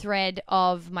common thread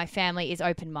of my family is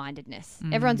open-mindedness.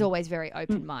 Everyone's always very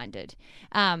open-minded.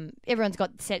 Everyone's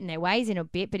got set in their ways in a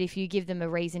bit, but if you give them a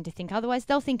reason to think otherwise,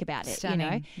 they'll think about it.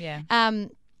 Stunning. You know? Yeah.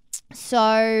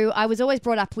 So I was always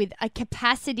brought up with a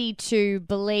capacity to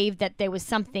believe that there was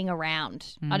something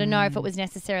around. I don't know if it was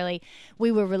necessarily we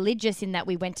were religious in that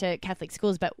we went to Catholic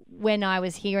schools, but when I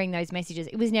was hearing those messages,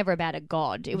 it was never about a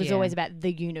God. It was Yeah. always about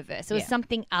the universe. It was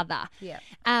something other. Yeah.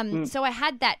 So I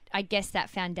had that, I guess, that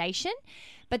foundation.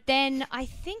 But then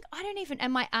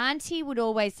and my auntie would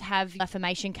always have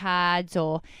affirmation cards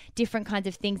or different kinds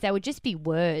of things. They would just be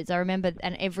words. I remember,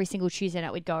 and every single Tuesday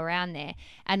night we'd go around there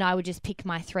and I would just pick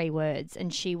my 3 words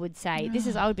and she would say,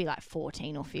 I would be like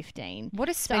 14 or 15. What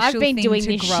a So special I've been thing doing to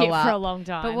this grow shit up. for a long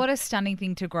time. But what a stunning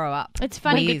thing to grow up. It's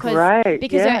funny with. because Right,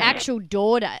 her yeah. actual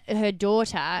daughter,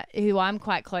 who I'm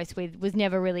quite close with, was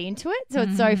never really into it. So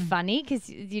it's so funny because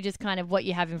you just kind of what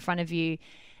you have in front of you.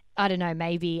 I don't know,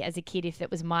 maybe as a kid, if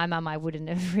it was my mum, I wouldn't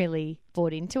have really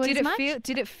bought into it as much.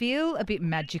 Did it feel a bit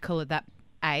magical at that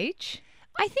age?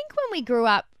 I think when we grew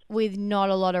up with not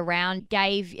a lot around,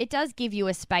 it does give you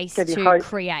a space Give you to hope.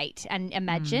 create and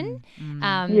imagine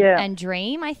Yeah. and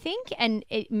dream, I think. And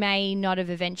it may not have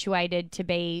eventuated to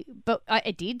be, but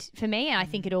it did for me. And I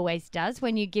think it always does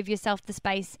when you give yourself the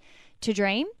space to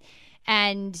dream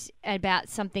and about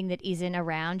something that isn't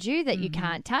around you that you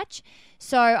can't touch.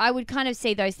 So I would kind of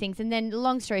see those things. And then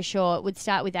long story short, it would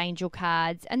start with angel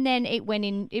cards. And then it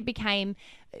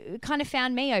kind of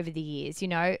found me over the years. You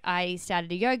know, I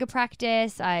started a yoga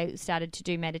practice. I started to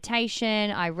do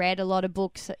meditation. I read a lot of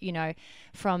books, you know,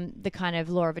 from the kind of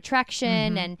law of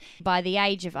attraction. And by the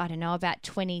age of, I don't know, about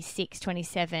 26,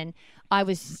 27, I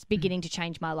was beginning to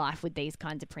change my life with these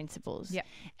kinds of principles. Yep.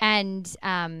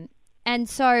 And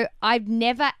so I've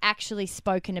never actually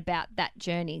spoken about that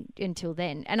journey until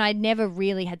then. And I never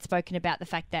really had spoken about the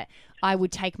fact that I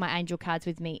would take my angel cards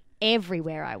with me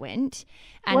everywhere I went.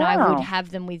 And I would Wow. have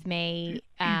them with me.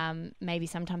 Maybe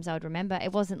sometimes I would remember.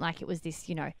 It wasn't like it was this,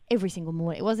 you know, every single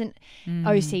morning. It wasn't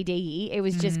OCD. It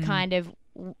was just kind of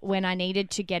when I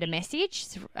needed to get a message,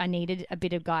 I needed a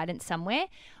bit of guidance somewhere,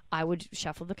 I would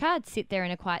shuffle the cards, sit there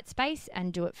in a quiet space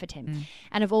and do it for 10.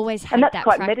 And I've always had And that's that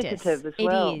quite practice. meditative as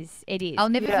well. It is. I'll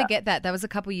never forget that. That was a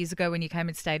couple of years ago when you came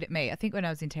and stayed at me. I think when I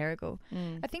was in Terrigal.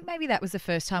 I think maybe that was the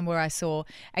first time where I saw,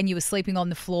 and you were sleeping on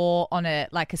the floor on a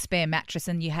spare mattress,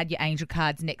 and you had your angel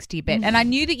cards next to your bed. And I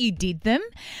knew that you did them,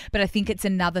 but I think it's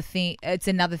another thing. It's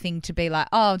another thing to be like,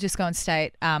 oh, I'll just go and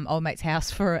stay at old mate's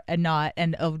house for a night,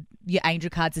 and your angel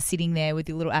cards are sitting there with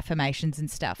your little affirmations and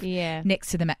stuff. Yeah.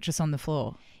 Next to the mattress on the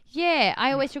floor. Yeah,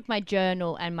 I always took my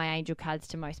journal and my angel cards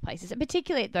to most places, and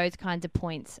particularly at those kinds of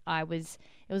points. It was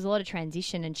a lot of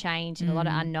transition and change and a lot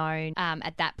of unknown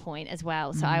at that point as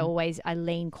well. So I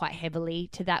lean quite heavily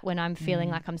to that when I'm feeling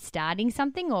like I'm starting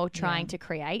something or trying to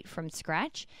create from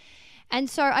scratch. And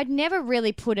so I'd never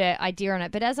really put an idea on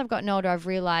it, but as I've gotten older, I've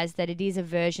realised that it is a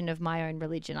version of my own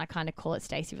religion. I kind of call it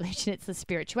Stacey religion. It's the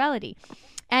spirituality.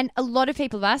 And a lot of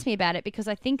people have asked me about it because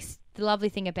I think the lovely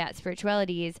thing about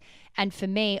spirituality is, and for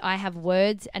me, I have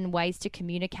words and ways to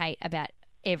communicate about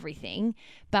everything.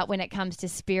 But when it comes to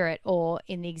spirit, or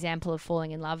in the example of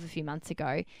falling in love a few months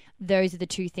ago, those are the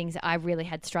two things that I really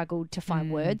had struggled to find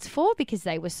words for because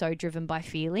they were so driven by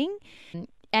feeling.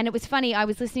 And it was funny, I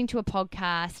was listening to a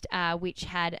podcast which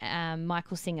had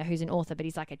Michael Singer, who's an author, but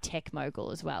he's like a tech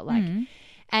mogul as well.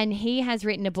 And he has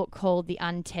written a book called The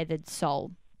Untethered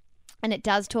Soul. And it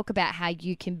does talk about how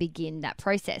you can begin that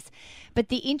process. But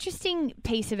the interesting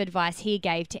piece of advice he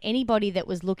gave to anybody that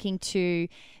was looking to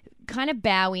kind of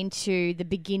bow into the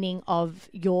beginning of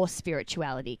your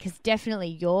spirituality, because definitely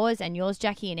yours,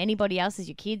 Jackie, and anybody else's,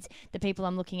 your kids, the people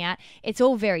I'm looking at, it's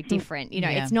all very different. You know,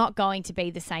 it's not going to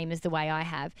be the same as the way I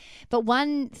have. But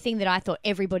one thing that I thought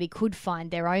everybody could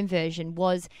find their own version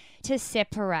was to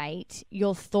separate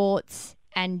your thoughts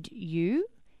and you,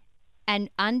 and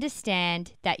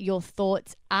understand that your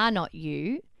thoughts are not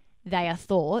you, they are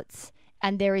thoughts,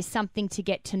 and there is something to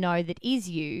get to know that is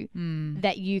you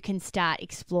that you can start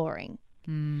exploring.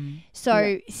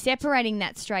 So separating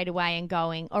that straight away and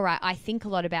going, all right, I think a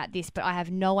lot about this, but I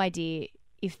have no idea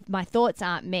if my thoughts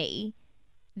aren't me,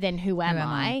 then who am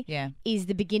I? Is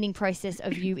the beginning process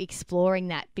of you exploring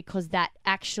that, because that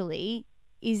actually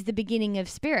is the beginning of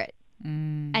spirit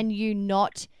and you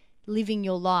not living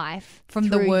your life from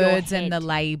the words and the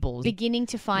labels, beginning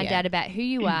to find out about who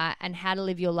you are and how to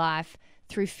live your life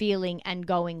through feeling and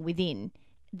going within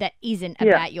that isn't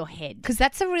about your head. Because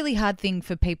that's a really hard thing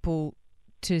for people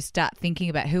to start thinking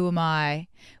about, who am I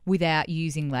without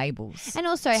using labels. And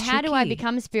also, how do I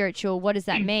become spiritual? What does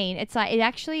that mean? It's like, it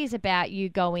actually is about you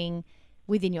going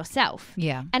within yourself.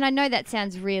 Yeah. And I know that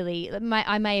sounds really,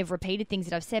 I may have repeated things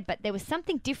that I've said, but there was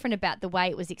something different about the way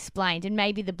it was explained, and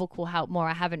maybe the book will help more.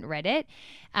 I haven't read it.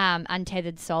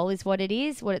 Untethered Soul is what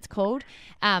it's called.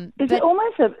 Is that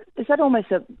almost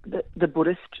the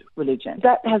Buddhist religion?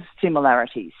 That has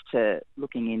similarities to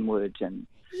looking inward and...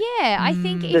 Yeah, I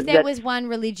think if there was one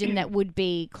religion that would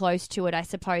be close to it, I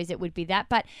suppose it would be that.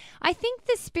 But I think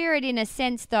the spirit, in a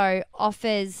sense, though,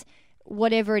 offers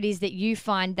whatever it is that you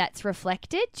find that's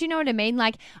reflected. Do you know what I mean?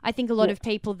 Like, I think a lot of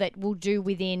people that will do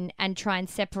within and try and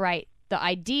separate the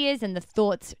ideas and the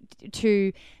thoughts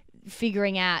to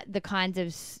figuring out the kinds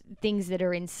of things that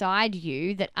are inside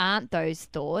you that aren't those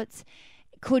thoughts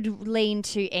could lean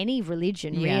to any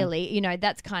religion, really. You know,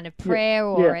 that's kind of prayer,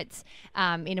 or it's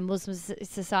in a Muslim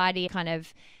society, kind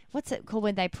of, what's it called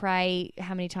when they pray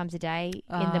how many times a day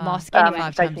in the mosque? Anyway.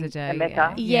 5 times a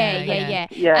day.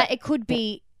 Yeah. It could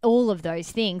be all of those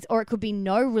things, or it could be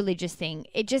no religious thing.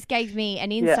 It just gave me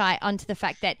an insight onto the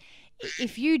fact that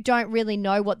if you don't really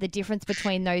know what the difference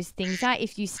between those things are,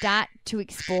 if you start to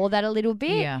explore that a little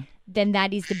bit, then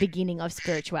that is the beginning of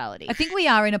spirituality. I think we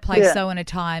are in a place, though, in a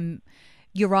time,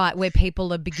 you're right, where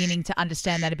people are beginning to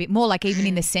understand that a bit more. Like, even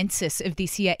in the census of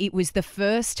this year, it was the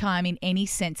first time in any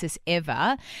census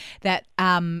ever that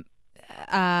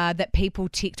that people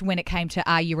ticked when it came to,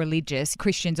 are you religious?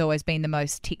 Christian's always been the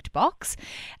most ticked box.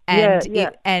 And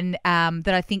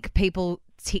that I think people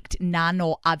ticked none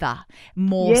or other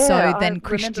more so than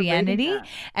Christianity.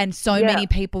 And so many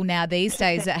people now these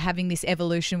days are having this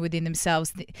evolution within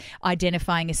themselves,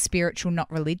 identifying as spiritual,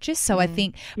 not religious. So I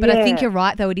think, I think you're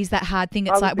right, though. It is that hard thing.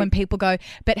 It's like when people go,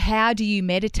 but how do you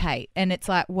meditate? And it's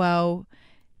like, well,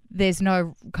 there's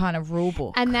no kind of rule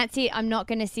book. And that's it. I'm not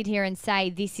going to sit here and say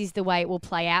this is the way it will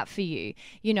play out for you.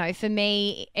 You know, for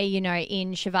me, you know,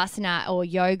 in Shavasana or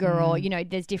yoga or, you know,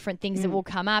 there's different things that will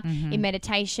come up in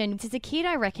meditation. As a kid,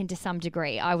 I reckon to some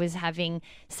degree, I was having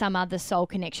some other soul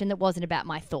connection that wasn't about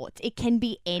my thoughts. It can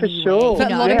be anywhere. For sure. For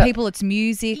a lot of people, it's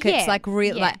music. It's like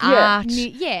real, like art.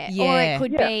 Or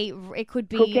it could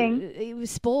be cooking,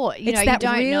 sport. You it's know, that you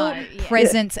don't real know.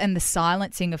 presence and the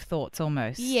silencing of thoughts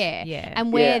almost.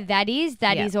 And where that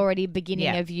is already a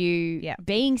beginning of you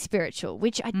being spiritual,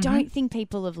 which I don't think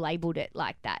people have labelled it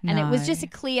like that. And it was just a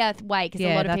clear way, because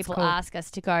a lot of people ask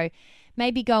us to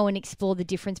maybe go and explore the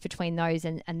difference between those,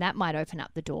 and that might open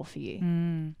up the door for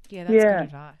you. Yeah, that's good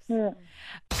advice. Yeah.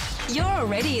 You're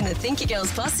already in the Thinker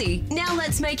Girls posse. Now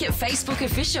let's make it Facebook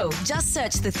official. Just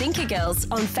search the Thinker Girls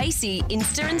on Facey,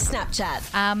 Insta and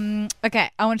Snapchat. Okay,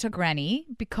 I want to talk granny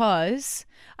because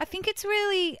I think it's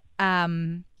really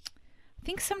I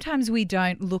think sometimes we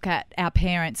don't look at our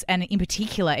parents, and in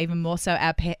particular, even more so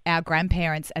our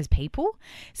grandparents, as people.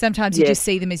 Sometimes you just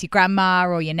see them as your grandma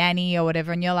or your nanny or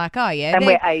whatever, and you're like, oh, yeah. And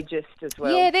we're ageist as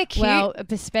well. Yeah, they're cute. Well,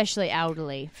 especially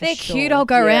elderly, for They're sure. cute. I'll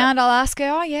go around. I'll ask her,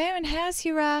 oh, yeah, and how's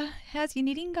your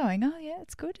knitting going? Oh, yeah,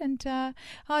 it's good. And,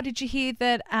 oh, did you hear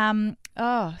that,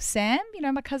 Sam,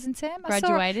 my cousin Sam?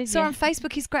 Graduated, I saw on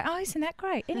Facebook, he's great. Oh, isn't that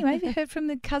great? Anyway, have you heard from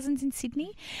the cousins in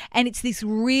Sydney? And it's this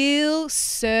real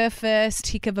surface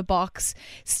tick of a box,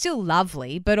 still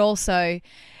lovely, but also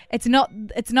it's not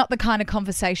the kind of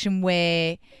conversation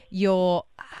where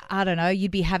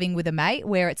you'd be having with a mate,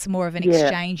 where it's more of an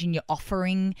exchange and you're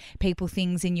offering people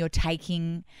things and you're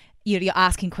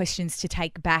asking questions to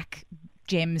take back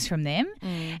gems from them.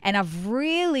 And I've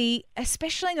really,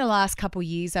 especially in the last couple of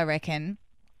years, I reckon,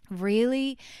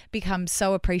 really become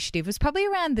so appreciative. It was probably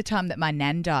around the time that my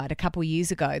nan died a couple of years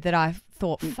ago that I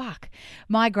thought, fuck,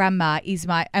 my grandma is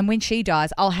and when she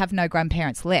dies, I'll have no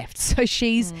grandparents left. So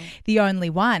she's the only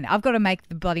one. I've got to make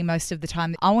the bloody most of the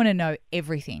time. I want to know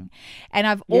everything. And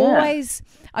I've always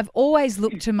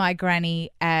looked to my granny,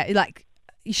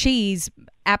 she is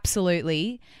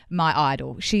absolutely my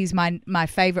idol. She's my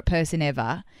favourite person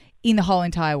ever in the whole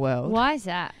entire world. Why is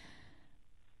that?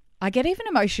 I get even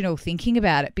emotional thinking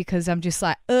about it, because I'm just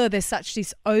like, there's such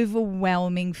this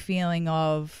overwhelming feeling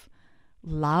of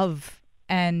love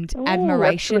and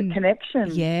admiration. Absolute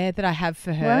connection. Yeah, that I have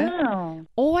for her. Wow.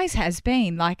 Always has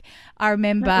been. Like, I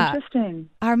remember interesting.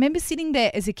 I remember sitting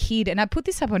there as a kid, and I put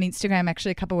this up on Instagram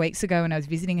actually a couple of weeks ago when I was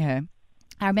visiting her.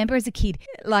 I remember as a kid,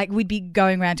 we'd be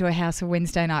going around to her house for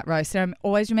Wednesday night roast, and I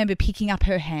always remember picking up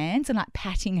her hands and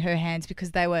patting her hands, because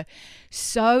they were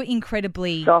so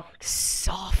incredibly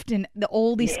soft and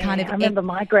all this kind of. I remember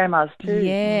my grandma's too.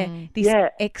 Yeah, this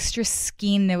extra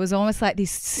skin. There was almost like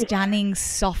this stunning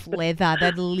soft leather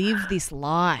that lived this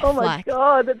life. Oh my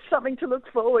God, that's something to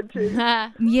look forward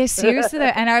to. Yeah, seriously though.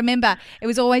 And I remember it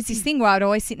was always this thing where I'd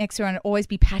always sit next to her and I'd always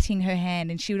be patting her hand,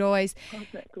 and she would always,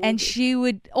 and she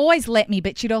would always let me,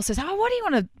 but she'd also say, oh, what do you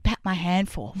want to pat my hand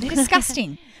for? They're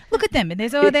disgusting. Look at them. And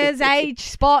there's age,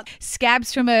 spot,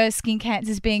 scabs from her skin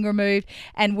cancers being removed.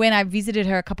 And when I visited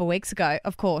her a couple of weeks ago,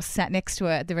 of course, sat next to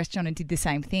her at the restaurant and did the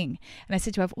same thing. And I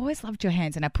said to her, I've always loved your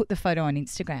hands. And I put the photo on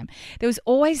Instagram. There was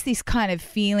always this kind of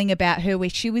feeling about her where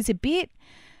she was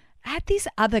had this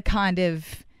other kind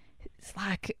of, it's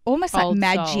like almost like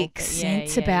magic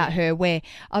sense about her, where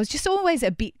I was just always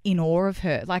a bit in awe of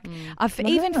her. Like I've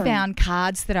even found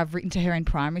cards that I've written to her in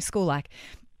primary school, like,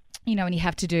 when you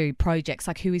have to do projects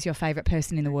like who is your favourite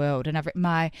person in the world, and I've written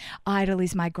my idol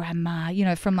is my grandma,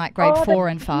 from like grade 4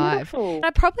 and 5. And I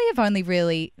probably have only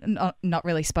really not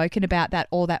really spoken about that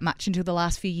all that much until the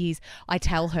last few years. I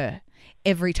tell her.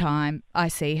 Every time I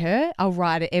see her, I'll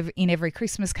write it in every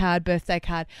Christmas card, birthday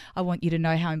card. I want you to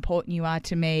know how important you are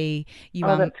to me.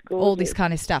 All this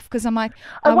kind of stuff. Because I'm like,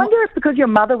 I wonder if because your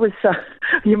mother was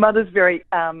your mother's very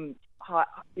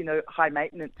high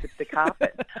maintenance with the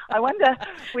carpet. I wonder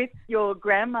with your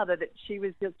grandmother that she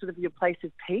was sort of your place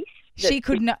of peace. She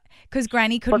could not, because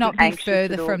Granny could not be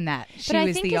further from that. She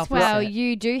was the opposite. Well,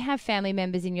 you do have family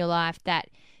members in your life that,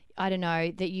 I don't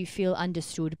know, that you feel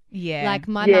understood. Yeah. Like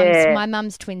my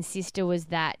mum's twin sister was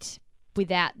that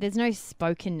there's no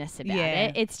spokenness about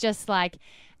it. It's just like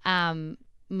my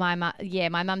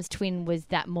mum's twin was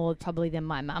that more probably than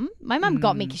my mum. My mum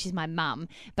got me because she's my mum,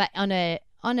 but on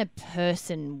a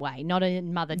person way, not a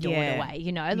mother-daughter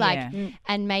way,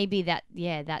 and maybe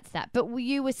that's that. But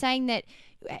you were saying that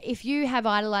if you have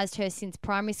idolised her since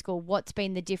primary school, what's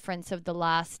been the difference of the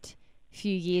last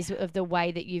few years of the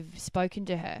way that you've spoken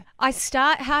to her? I've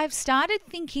started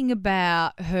thinking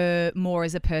about her more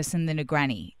as a person than a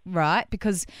granny, right?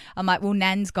 Because I'm like, well,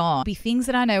 Nan's gone. Be things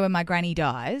that I know when my granny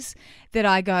dies that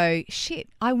I go, shit,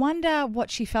 I wonder what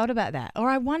she felt about that, or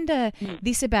I wonder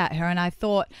this about her. And I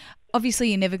thought,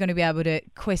 obviously, you're never going to be able to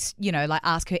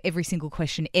ask her every single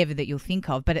question ever that you'll think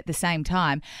of. But at the same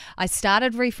time, I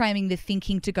started reframing the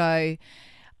thinking to go,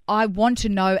 I want to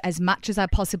know as much as I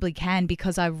possibly can,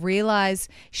 because I realise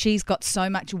she's got so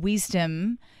much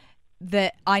wisdom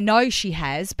that I know she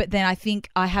has, but then I think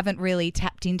I haven't really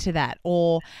tapped into that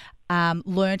or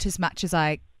learnt as much as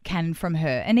I can from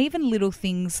her. And even little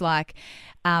things like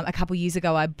a year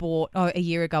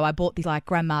ago, I bought these like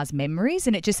grandma's memories,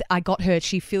 and I got her,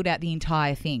 she filled out the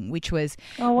entire thing, which was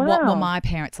what were my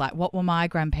parents like? What were my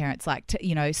grandparents like?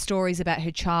 Stories about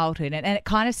her childhood. And it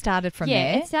kind of started from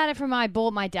there. Yeah, it started from I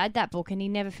bought my dad that book and he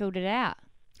never filled it out.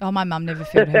 Oh, my mum never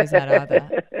filled hers out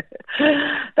either.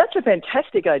 That's a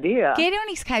fantastic idea. Get on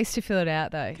his case to fill it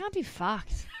out, though. Can't be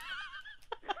fucked.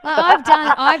 Like,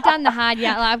 I've done the hard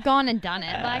Like, I've gone and done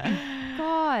it. Like,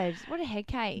 God, what a head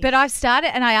case. But I've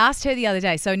started, and I asked her the other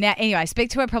day. So now, anyway, I speak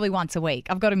to her probably once a week.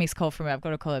 I've got a missed call from her. I've got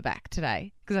to call her back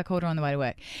today because I called her on the way to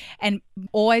work. And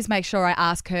always make sure I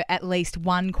ask her at least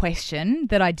one question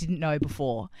that I didn't know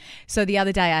before. So the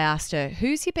other day I asked her,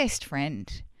 who's your best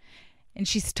friend? And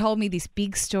she's told me this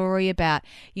big story about,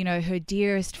 her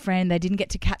dearest friend. They didn't get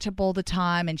to catch up all the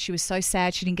time, and she was so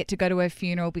sad she didn't get to go to her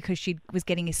funeral because she was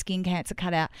getting a skin cancer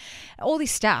cut out. All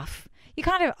this stuff.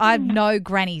 I know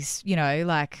grannies,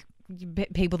 like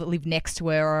people that live next to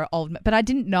her or old, but I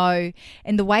didn't know.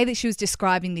 And the way that she was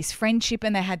describing this friendship,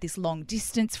 and they had this long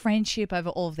distance friendship over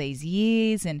all of these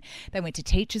years, and they went to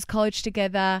teachers college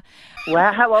together.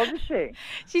 Wow, how old is she?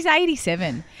 She's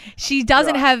 87. She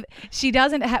doesn't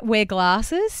wear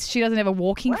glasses. She doesn't have a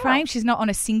walking frame. She's not on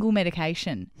a single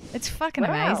medication. It's fucking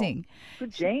amazing.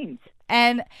 Good genes.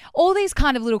 And all these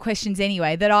kind of little questions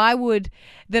anyway that I would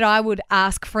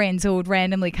ask friends or would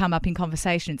randomly come up in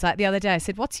conversations. Like the other day I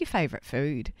said, what's your favourite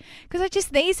food? Because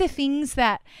these are things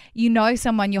that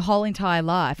someone your whole entire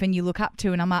life and you look up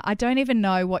to, and I'm like, I don't even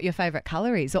know what your favourite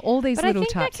colour is, or all these little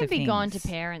types of things. But I think that can be gone to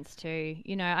parents too.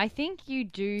 I think you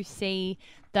do see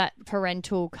that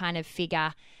parental kind of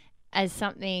figure as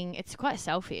something, it's quite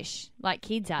selfish. Like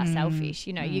kids are selfish,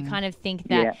 you kind of think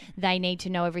that they need to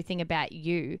know everything about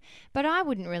you. But I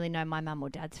wouldn't really know my mum or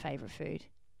dad's favourite food.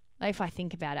 Like if I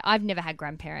think about it, I've never had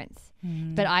grandparents,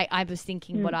 but I was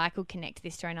thinking what I could connect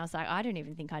this to, and I was like, I don't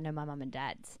even think I know my mum and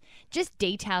dad's. Just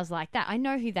details like that. I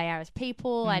know who they are as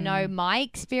people. I know my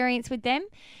experience with them,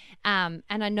 and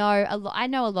I know a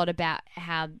lot about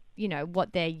how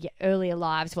what their earlier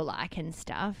lives were like and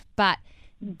stuff, but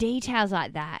details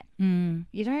like that,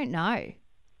 you don't know.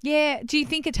 Yeah. Do you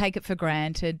think you take it for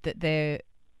granted that they're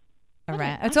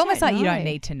around? It's almost like you don't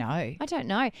need to know. I don't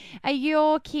know. Are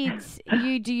your kids,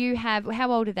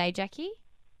 how old are they, Jackie?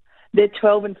 They're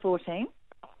 12 and 14.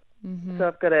 Mm-hmm. So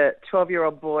I've got a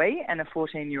 12-year-old boy and a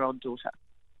 14-year-old daughter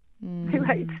who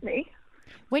hates me.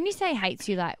 When you say hates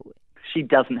you, like... She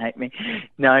doesn't hate me.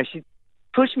 No, she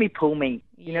push me, pull me.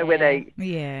 Where they...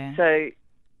 Yeah. So...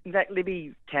 That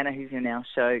Libby Tanner, who's in our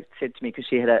show, said to me, because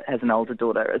she has an older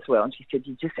daughter as well, and she said,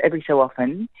 every so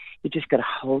often, you just got to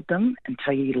hold them and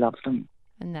tell you love them.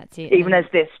 And that's it. Even as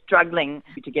they're struggling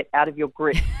to get out of your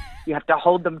grip, you have to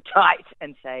hold them tight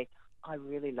and say, I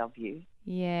really love you.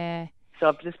 Yeah. So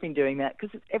I've just been doing that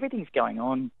because everything's going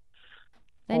on.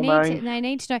 They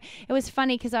need to know. It was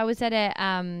funny because I was at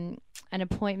an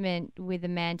appointment with a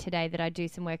man today that I do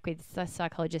some work with, a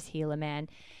psychologist, healer man.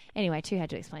 Anyway, too hard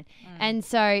to explain. And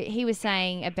so he was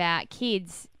saying about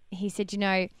kids, he said,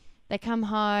 they come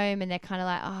home and they're kind of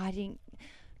like, I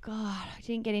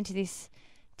didn't get into this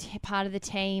part of the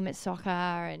team at soccer,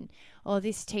 and,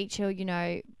 this teacher,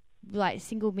 like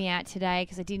singled me out today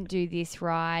because I didn't do this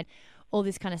right, all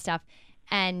this kind of stuff.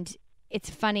 And it's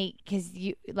funny because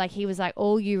he was like,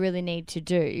 all you really need to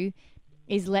do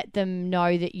is let them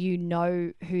know that you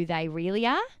know who they really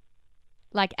are.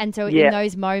 In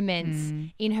those moments,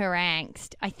 in her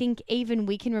angst, I think even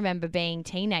we can remember being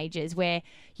teenagers where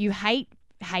you hate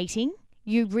hating.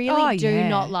 You really do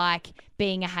not like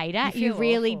being a hater. You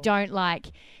really don't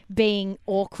like being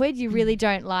awkward. You really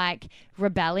don't like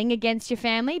rebelling against your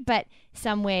family, but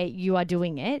somewhere you are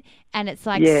doing it. And it's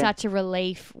such a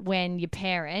relief when your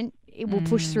parent will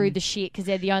push through the shit because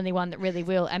they're the only one that really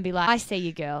will, and be like, I see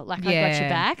you, girl. Like, I got your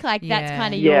back. Like, that's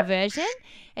kind of your version.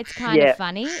 It's kind of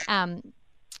funny.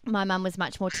 My mum was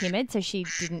much more timid, so she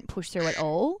didn't push through at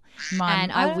all.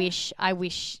 And I wish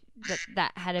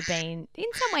that had been, in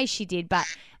some ways she did, but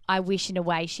I wish in a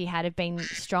way she had have been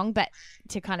strong, but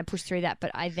to kind of push through that. But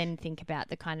I then think about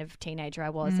the kind of teenager I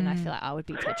was, and I feel like I would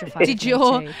be petrified.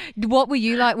 What were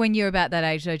you like when you were about that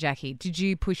age though, Jackie? Did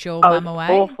you push your mum away?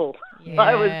 Awful. Yeah.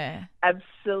 I was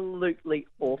absolutely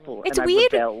awful. It's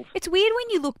weird. It's weird when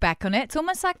you look back on it. It's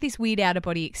almost like this weird out of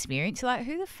body experience. You're like,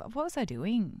 what was I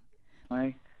doing?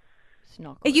 No. It's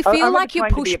not good. You feel like you're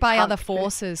pushed by other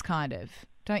forces, kind of.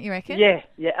 Don't you reckon? Yeah.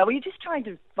 Are you just trying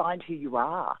to find who you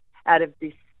are out of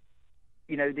this,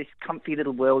 this comfy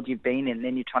little world you've been in, and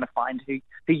then you're trying to find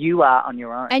who you are on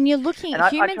your own. And you're looking,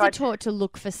 humans are taught to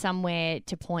look for somewhere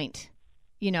to point.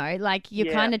 You know, like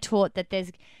you're kind of taught that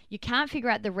you can't figure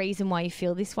out the reason why you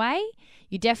feel this way.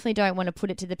 You definitely don't want to put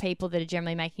it to the people that are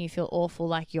generally making you feel awful,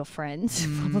 like your friends,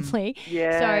 probably.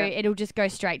 Yeah. So it'll just go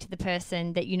straight to the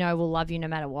person that you know will love you no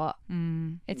matter what.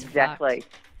 It's Exactly.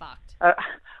 fucked.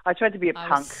 I tried to be a I was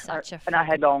punk, such a and I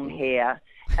had fucking long hair,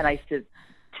 and I used to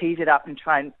tease it up and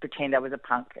try and pretend I was a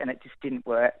punk, and it just didn't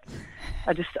work.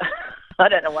 I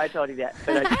don't know why I told you that,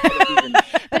 but I just didn't.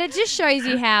 But it just shows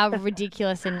you how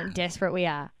ridiculous and desperate we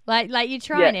are. Like you're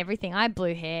trying everything. I had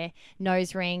blue hair,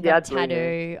 nose ring, got a blue tattoo.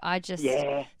 hair. I just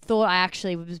thought I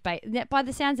actually was by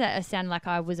the sounds that it sounded like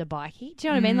I was a bikie. Do you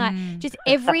know what I mean? Like just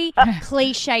every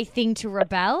cliche thing to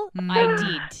rebel,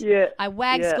 I did. Yeah. I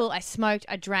wagged Yeah. school, I smoked,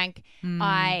 I drank,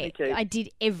 Me too. I did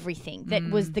everything that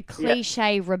was the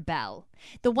cliche rebel.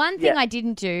 The one thing I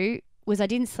didn't do was I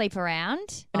didn't sleep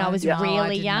around when I was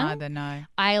really young. Either, no.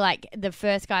 I the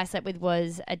first guy I slept with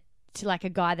was a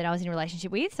guy that I was in a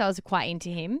relationship with, so I was quite into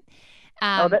him.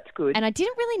 Oh, that's good. And I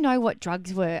didn't really know what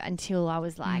drugs were until I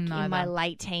was like in my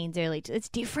late teens, early. It's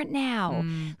different now.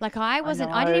 Like I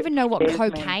didn't even know what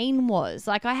cocaine was.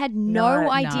 Like I had no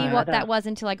idea what that was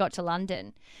until I got to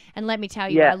London. And let me tell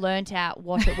you, I learnt out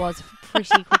what it was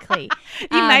pretty quickly.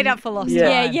 You made up for lost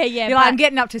time. Yeah. You're like, I'm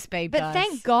getting up to speed, But guys.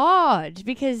 thank God,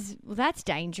 because that's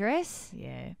dangerous.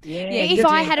 Yeah. If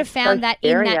I had have found that in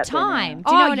scary that out there now. time.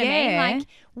 Do you know what I mean? Like,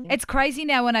 it's crazy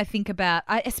now when I think about.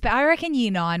 I reckon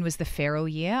year 9 was the feral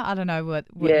year. I don't know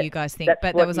what you guys think, that's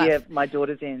but what there was like year my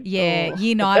daughter's in. year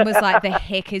 9 was like the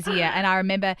heckers year, and I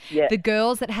remember the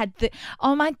girls that had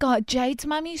oh my God, Jade's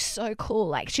mummy's so cool.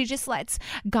 Like she just lets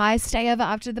guys stay over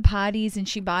after the parties, and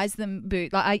she buys them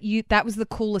boot. Like that was the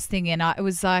coolest thing, and it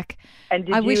was like And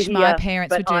did I you wish hear, my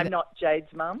parents but would do I'm that. not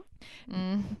Jade's mum.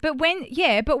 But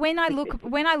when I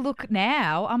look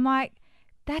now, I'm like,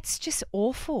 that's just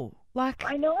awful. Like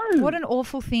I know. what an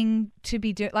awful thing to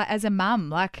be doing. Like as a mum,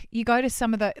 like you go to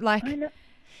some of the like. I know.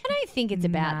 I don't think it's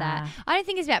about that. I don't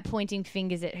think it's about pointing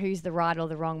fingers at who's the right or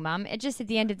the wrong mum. It just, at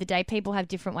the end of the day, people have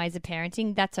different ways of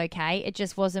parenting. That's okay. It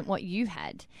just wasn't what you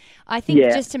had. I think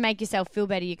just to make yourself feel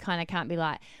better, you kind of can't be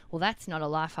like, well, that's not a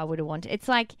life I would have wanted. It's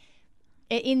like,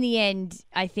 in the end,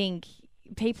 I think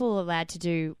people are allowed to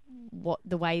do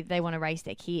the way they want to raise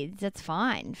their kids. That's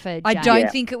fine for Jade. I don't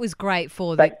think it was great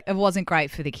for the. It wasn't great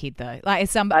for the kid though. Like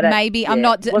it's maybe I'm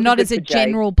not Wasn't not good as a for Jade.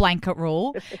 general blanket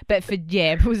rule, but for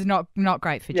it was not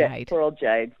great for Jade. Poor old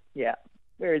Jade. Yeah.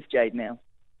 Where is Jade now?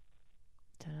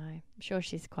 Don't know. I'm sure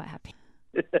she's quite happy.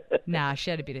 Nah, she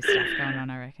had a bit of stuff going on,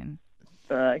 I reckon.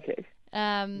 Okay.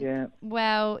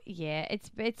 Well, yeah,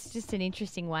 it's just an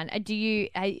interesting one.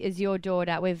 Is your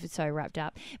daughter, we've so wrapped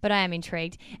up, but I am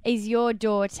intrigued. Is your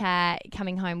daughter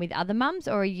coming home with other mums,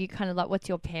 or are you kind of like, what's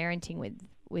your parenting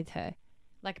with her?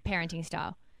 Like a parenting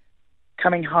style?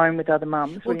 Coming home with other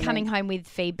mums? Or coming home with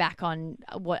feedback on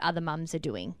what other mums are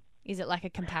doing? Is it like a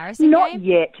comparison Not game?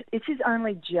 yet. It is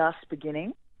only just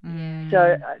beginning.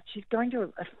 So she's going to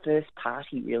a first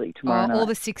party really tomorrow night. All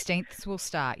the 16th will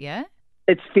start, yeah?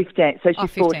 It's 15, so she's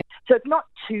 15. 14. So it's not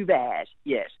too bad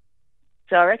yet.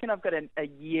 So I reckon I've got a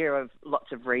year of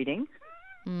lots of reading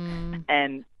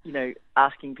and,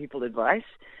 asking people advice.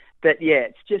 But, yeah,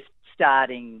 it's just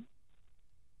starting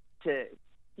to,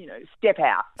 step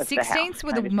out of the house. 16ths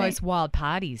were the most wild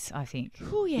parties, I think.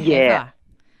 Oh, yeah. Yeah.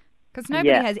 Because nobody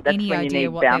has that's any when you idea need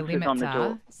what their bouncers limits on the are.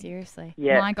 door. Seriously.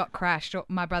 Yeah. Mine got crashed.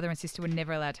 My brother and sister were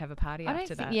never allowed to have a party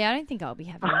after that. Yeah, I don't think I'll be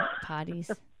having parties.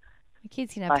 My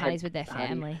kids can have I had parties with their parties.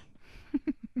 family.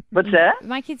 What's that?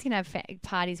 My kids can have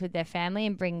parties with their family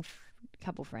and bring a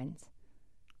couple friends.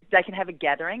 They can have a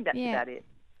gathering. That's Yeah. about it.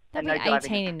 They'll And be no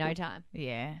driving. 18 in no time.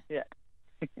 Yeah. Yeah.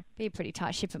 Be a pretty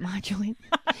tight ship at my joint.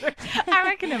 I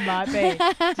reckon it might be,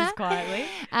 just quietly.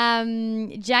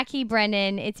 Jackie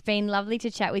Brennan, it's been lovely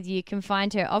to chat with you. You can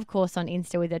find her, of course, on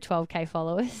Insta with her 12K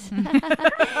followers.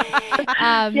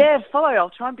 Yeah, follow.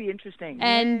 I'll try and be interesting.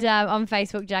 And on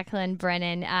Facebook, Jacqueline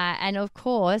Brennan. And, of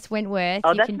course, Wentworth,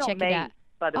 you that's can not check me, it out.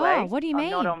 by the way. Oh, what do you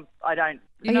mean? I'm not on, I don't.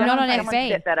 You're not on someone FB?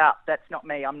 set that up. That's not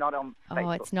me. I'm not on Facebook. Oh,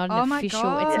 it's not an Oh my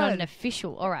official. It's not God. an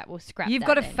official. All right, we'll scrap You've that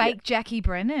got a then. fake Jackie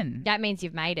Brennan. That means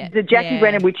you've made it. The Jackie Yeah.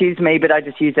 Brennan, which is me, but I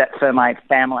just use that for my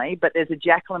family. But there's a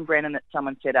Jacqueline Brennan that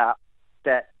someone set up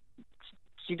that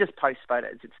she just posts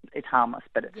photos. It's harmless,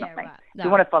 but it's not me. right. If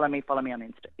you want to follow me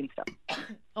on Insta.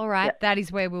 All right. That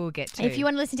is where we will get to. If you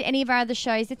want to listen to any of our other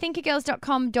shows,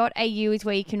 thethinkergirls.com.au is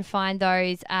where you can find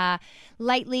those.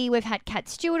 Lately, we've had Kat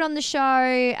Stewart on the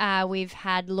show. We've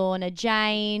had Lorna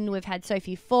Jane. We've had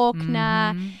Sophie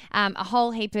Faulkner. A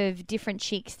whole heap of different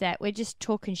chicks that we're just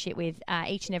talking shit with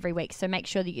each and every week. So make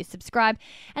sure that you subscribe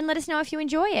and let us know if you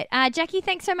enjoy it. Jackie,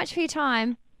 thanks so much for your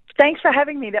time. Thanks for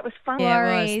having me. That was fun. Yeah, it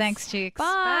was. worries. Thanks, Chicks.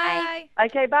 Bye.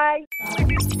 Okay, bye.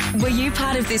 Were you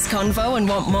part of this convo and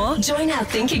want more? Join our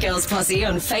Thinker Girls posse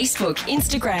on Facebook,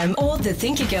 Instagram, or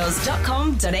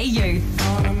thethinkergirls.com.au.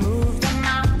 Gonna move the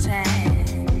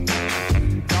mountain.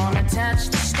 Gonna touch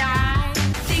the sky.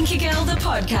 Thinker Girl, the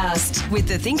podcast, with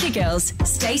the Thinker Girls,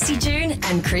 Stacey June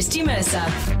and Christy Mercer.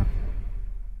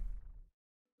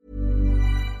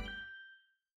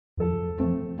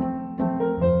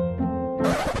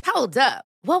 Hold up.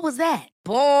 What was that?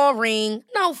 Boring.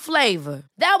 No flavor.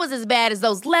 That was as bad as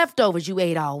those leftovers you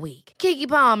ate all week. Keke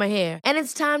Palmer here, and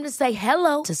it's time to say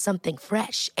hello to something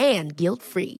fresh and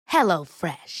guilt-free. Hello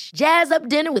Fresh. Jazz up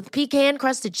dinner with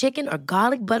pecan-crusted chicken or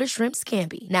garlic butter shrimp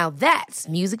scampi. Now that's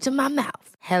music to my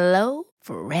mouth. Hello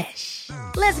Fresh.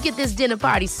 Let's get this dinner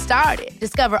party started.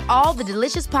 Discover all the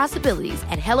delicious possibilities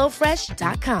at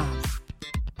HelloFresh.com.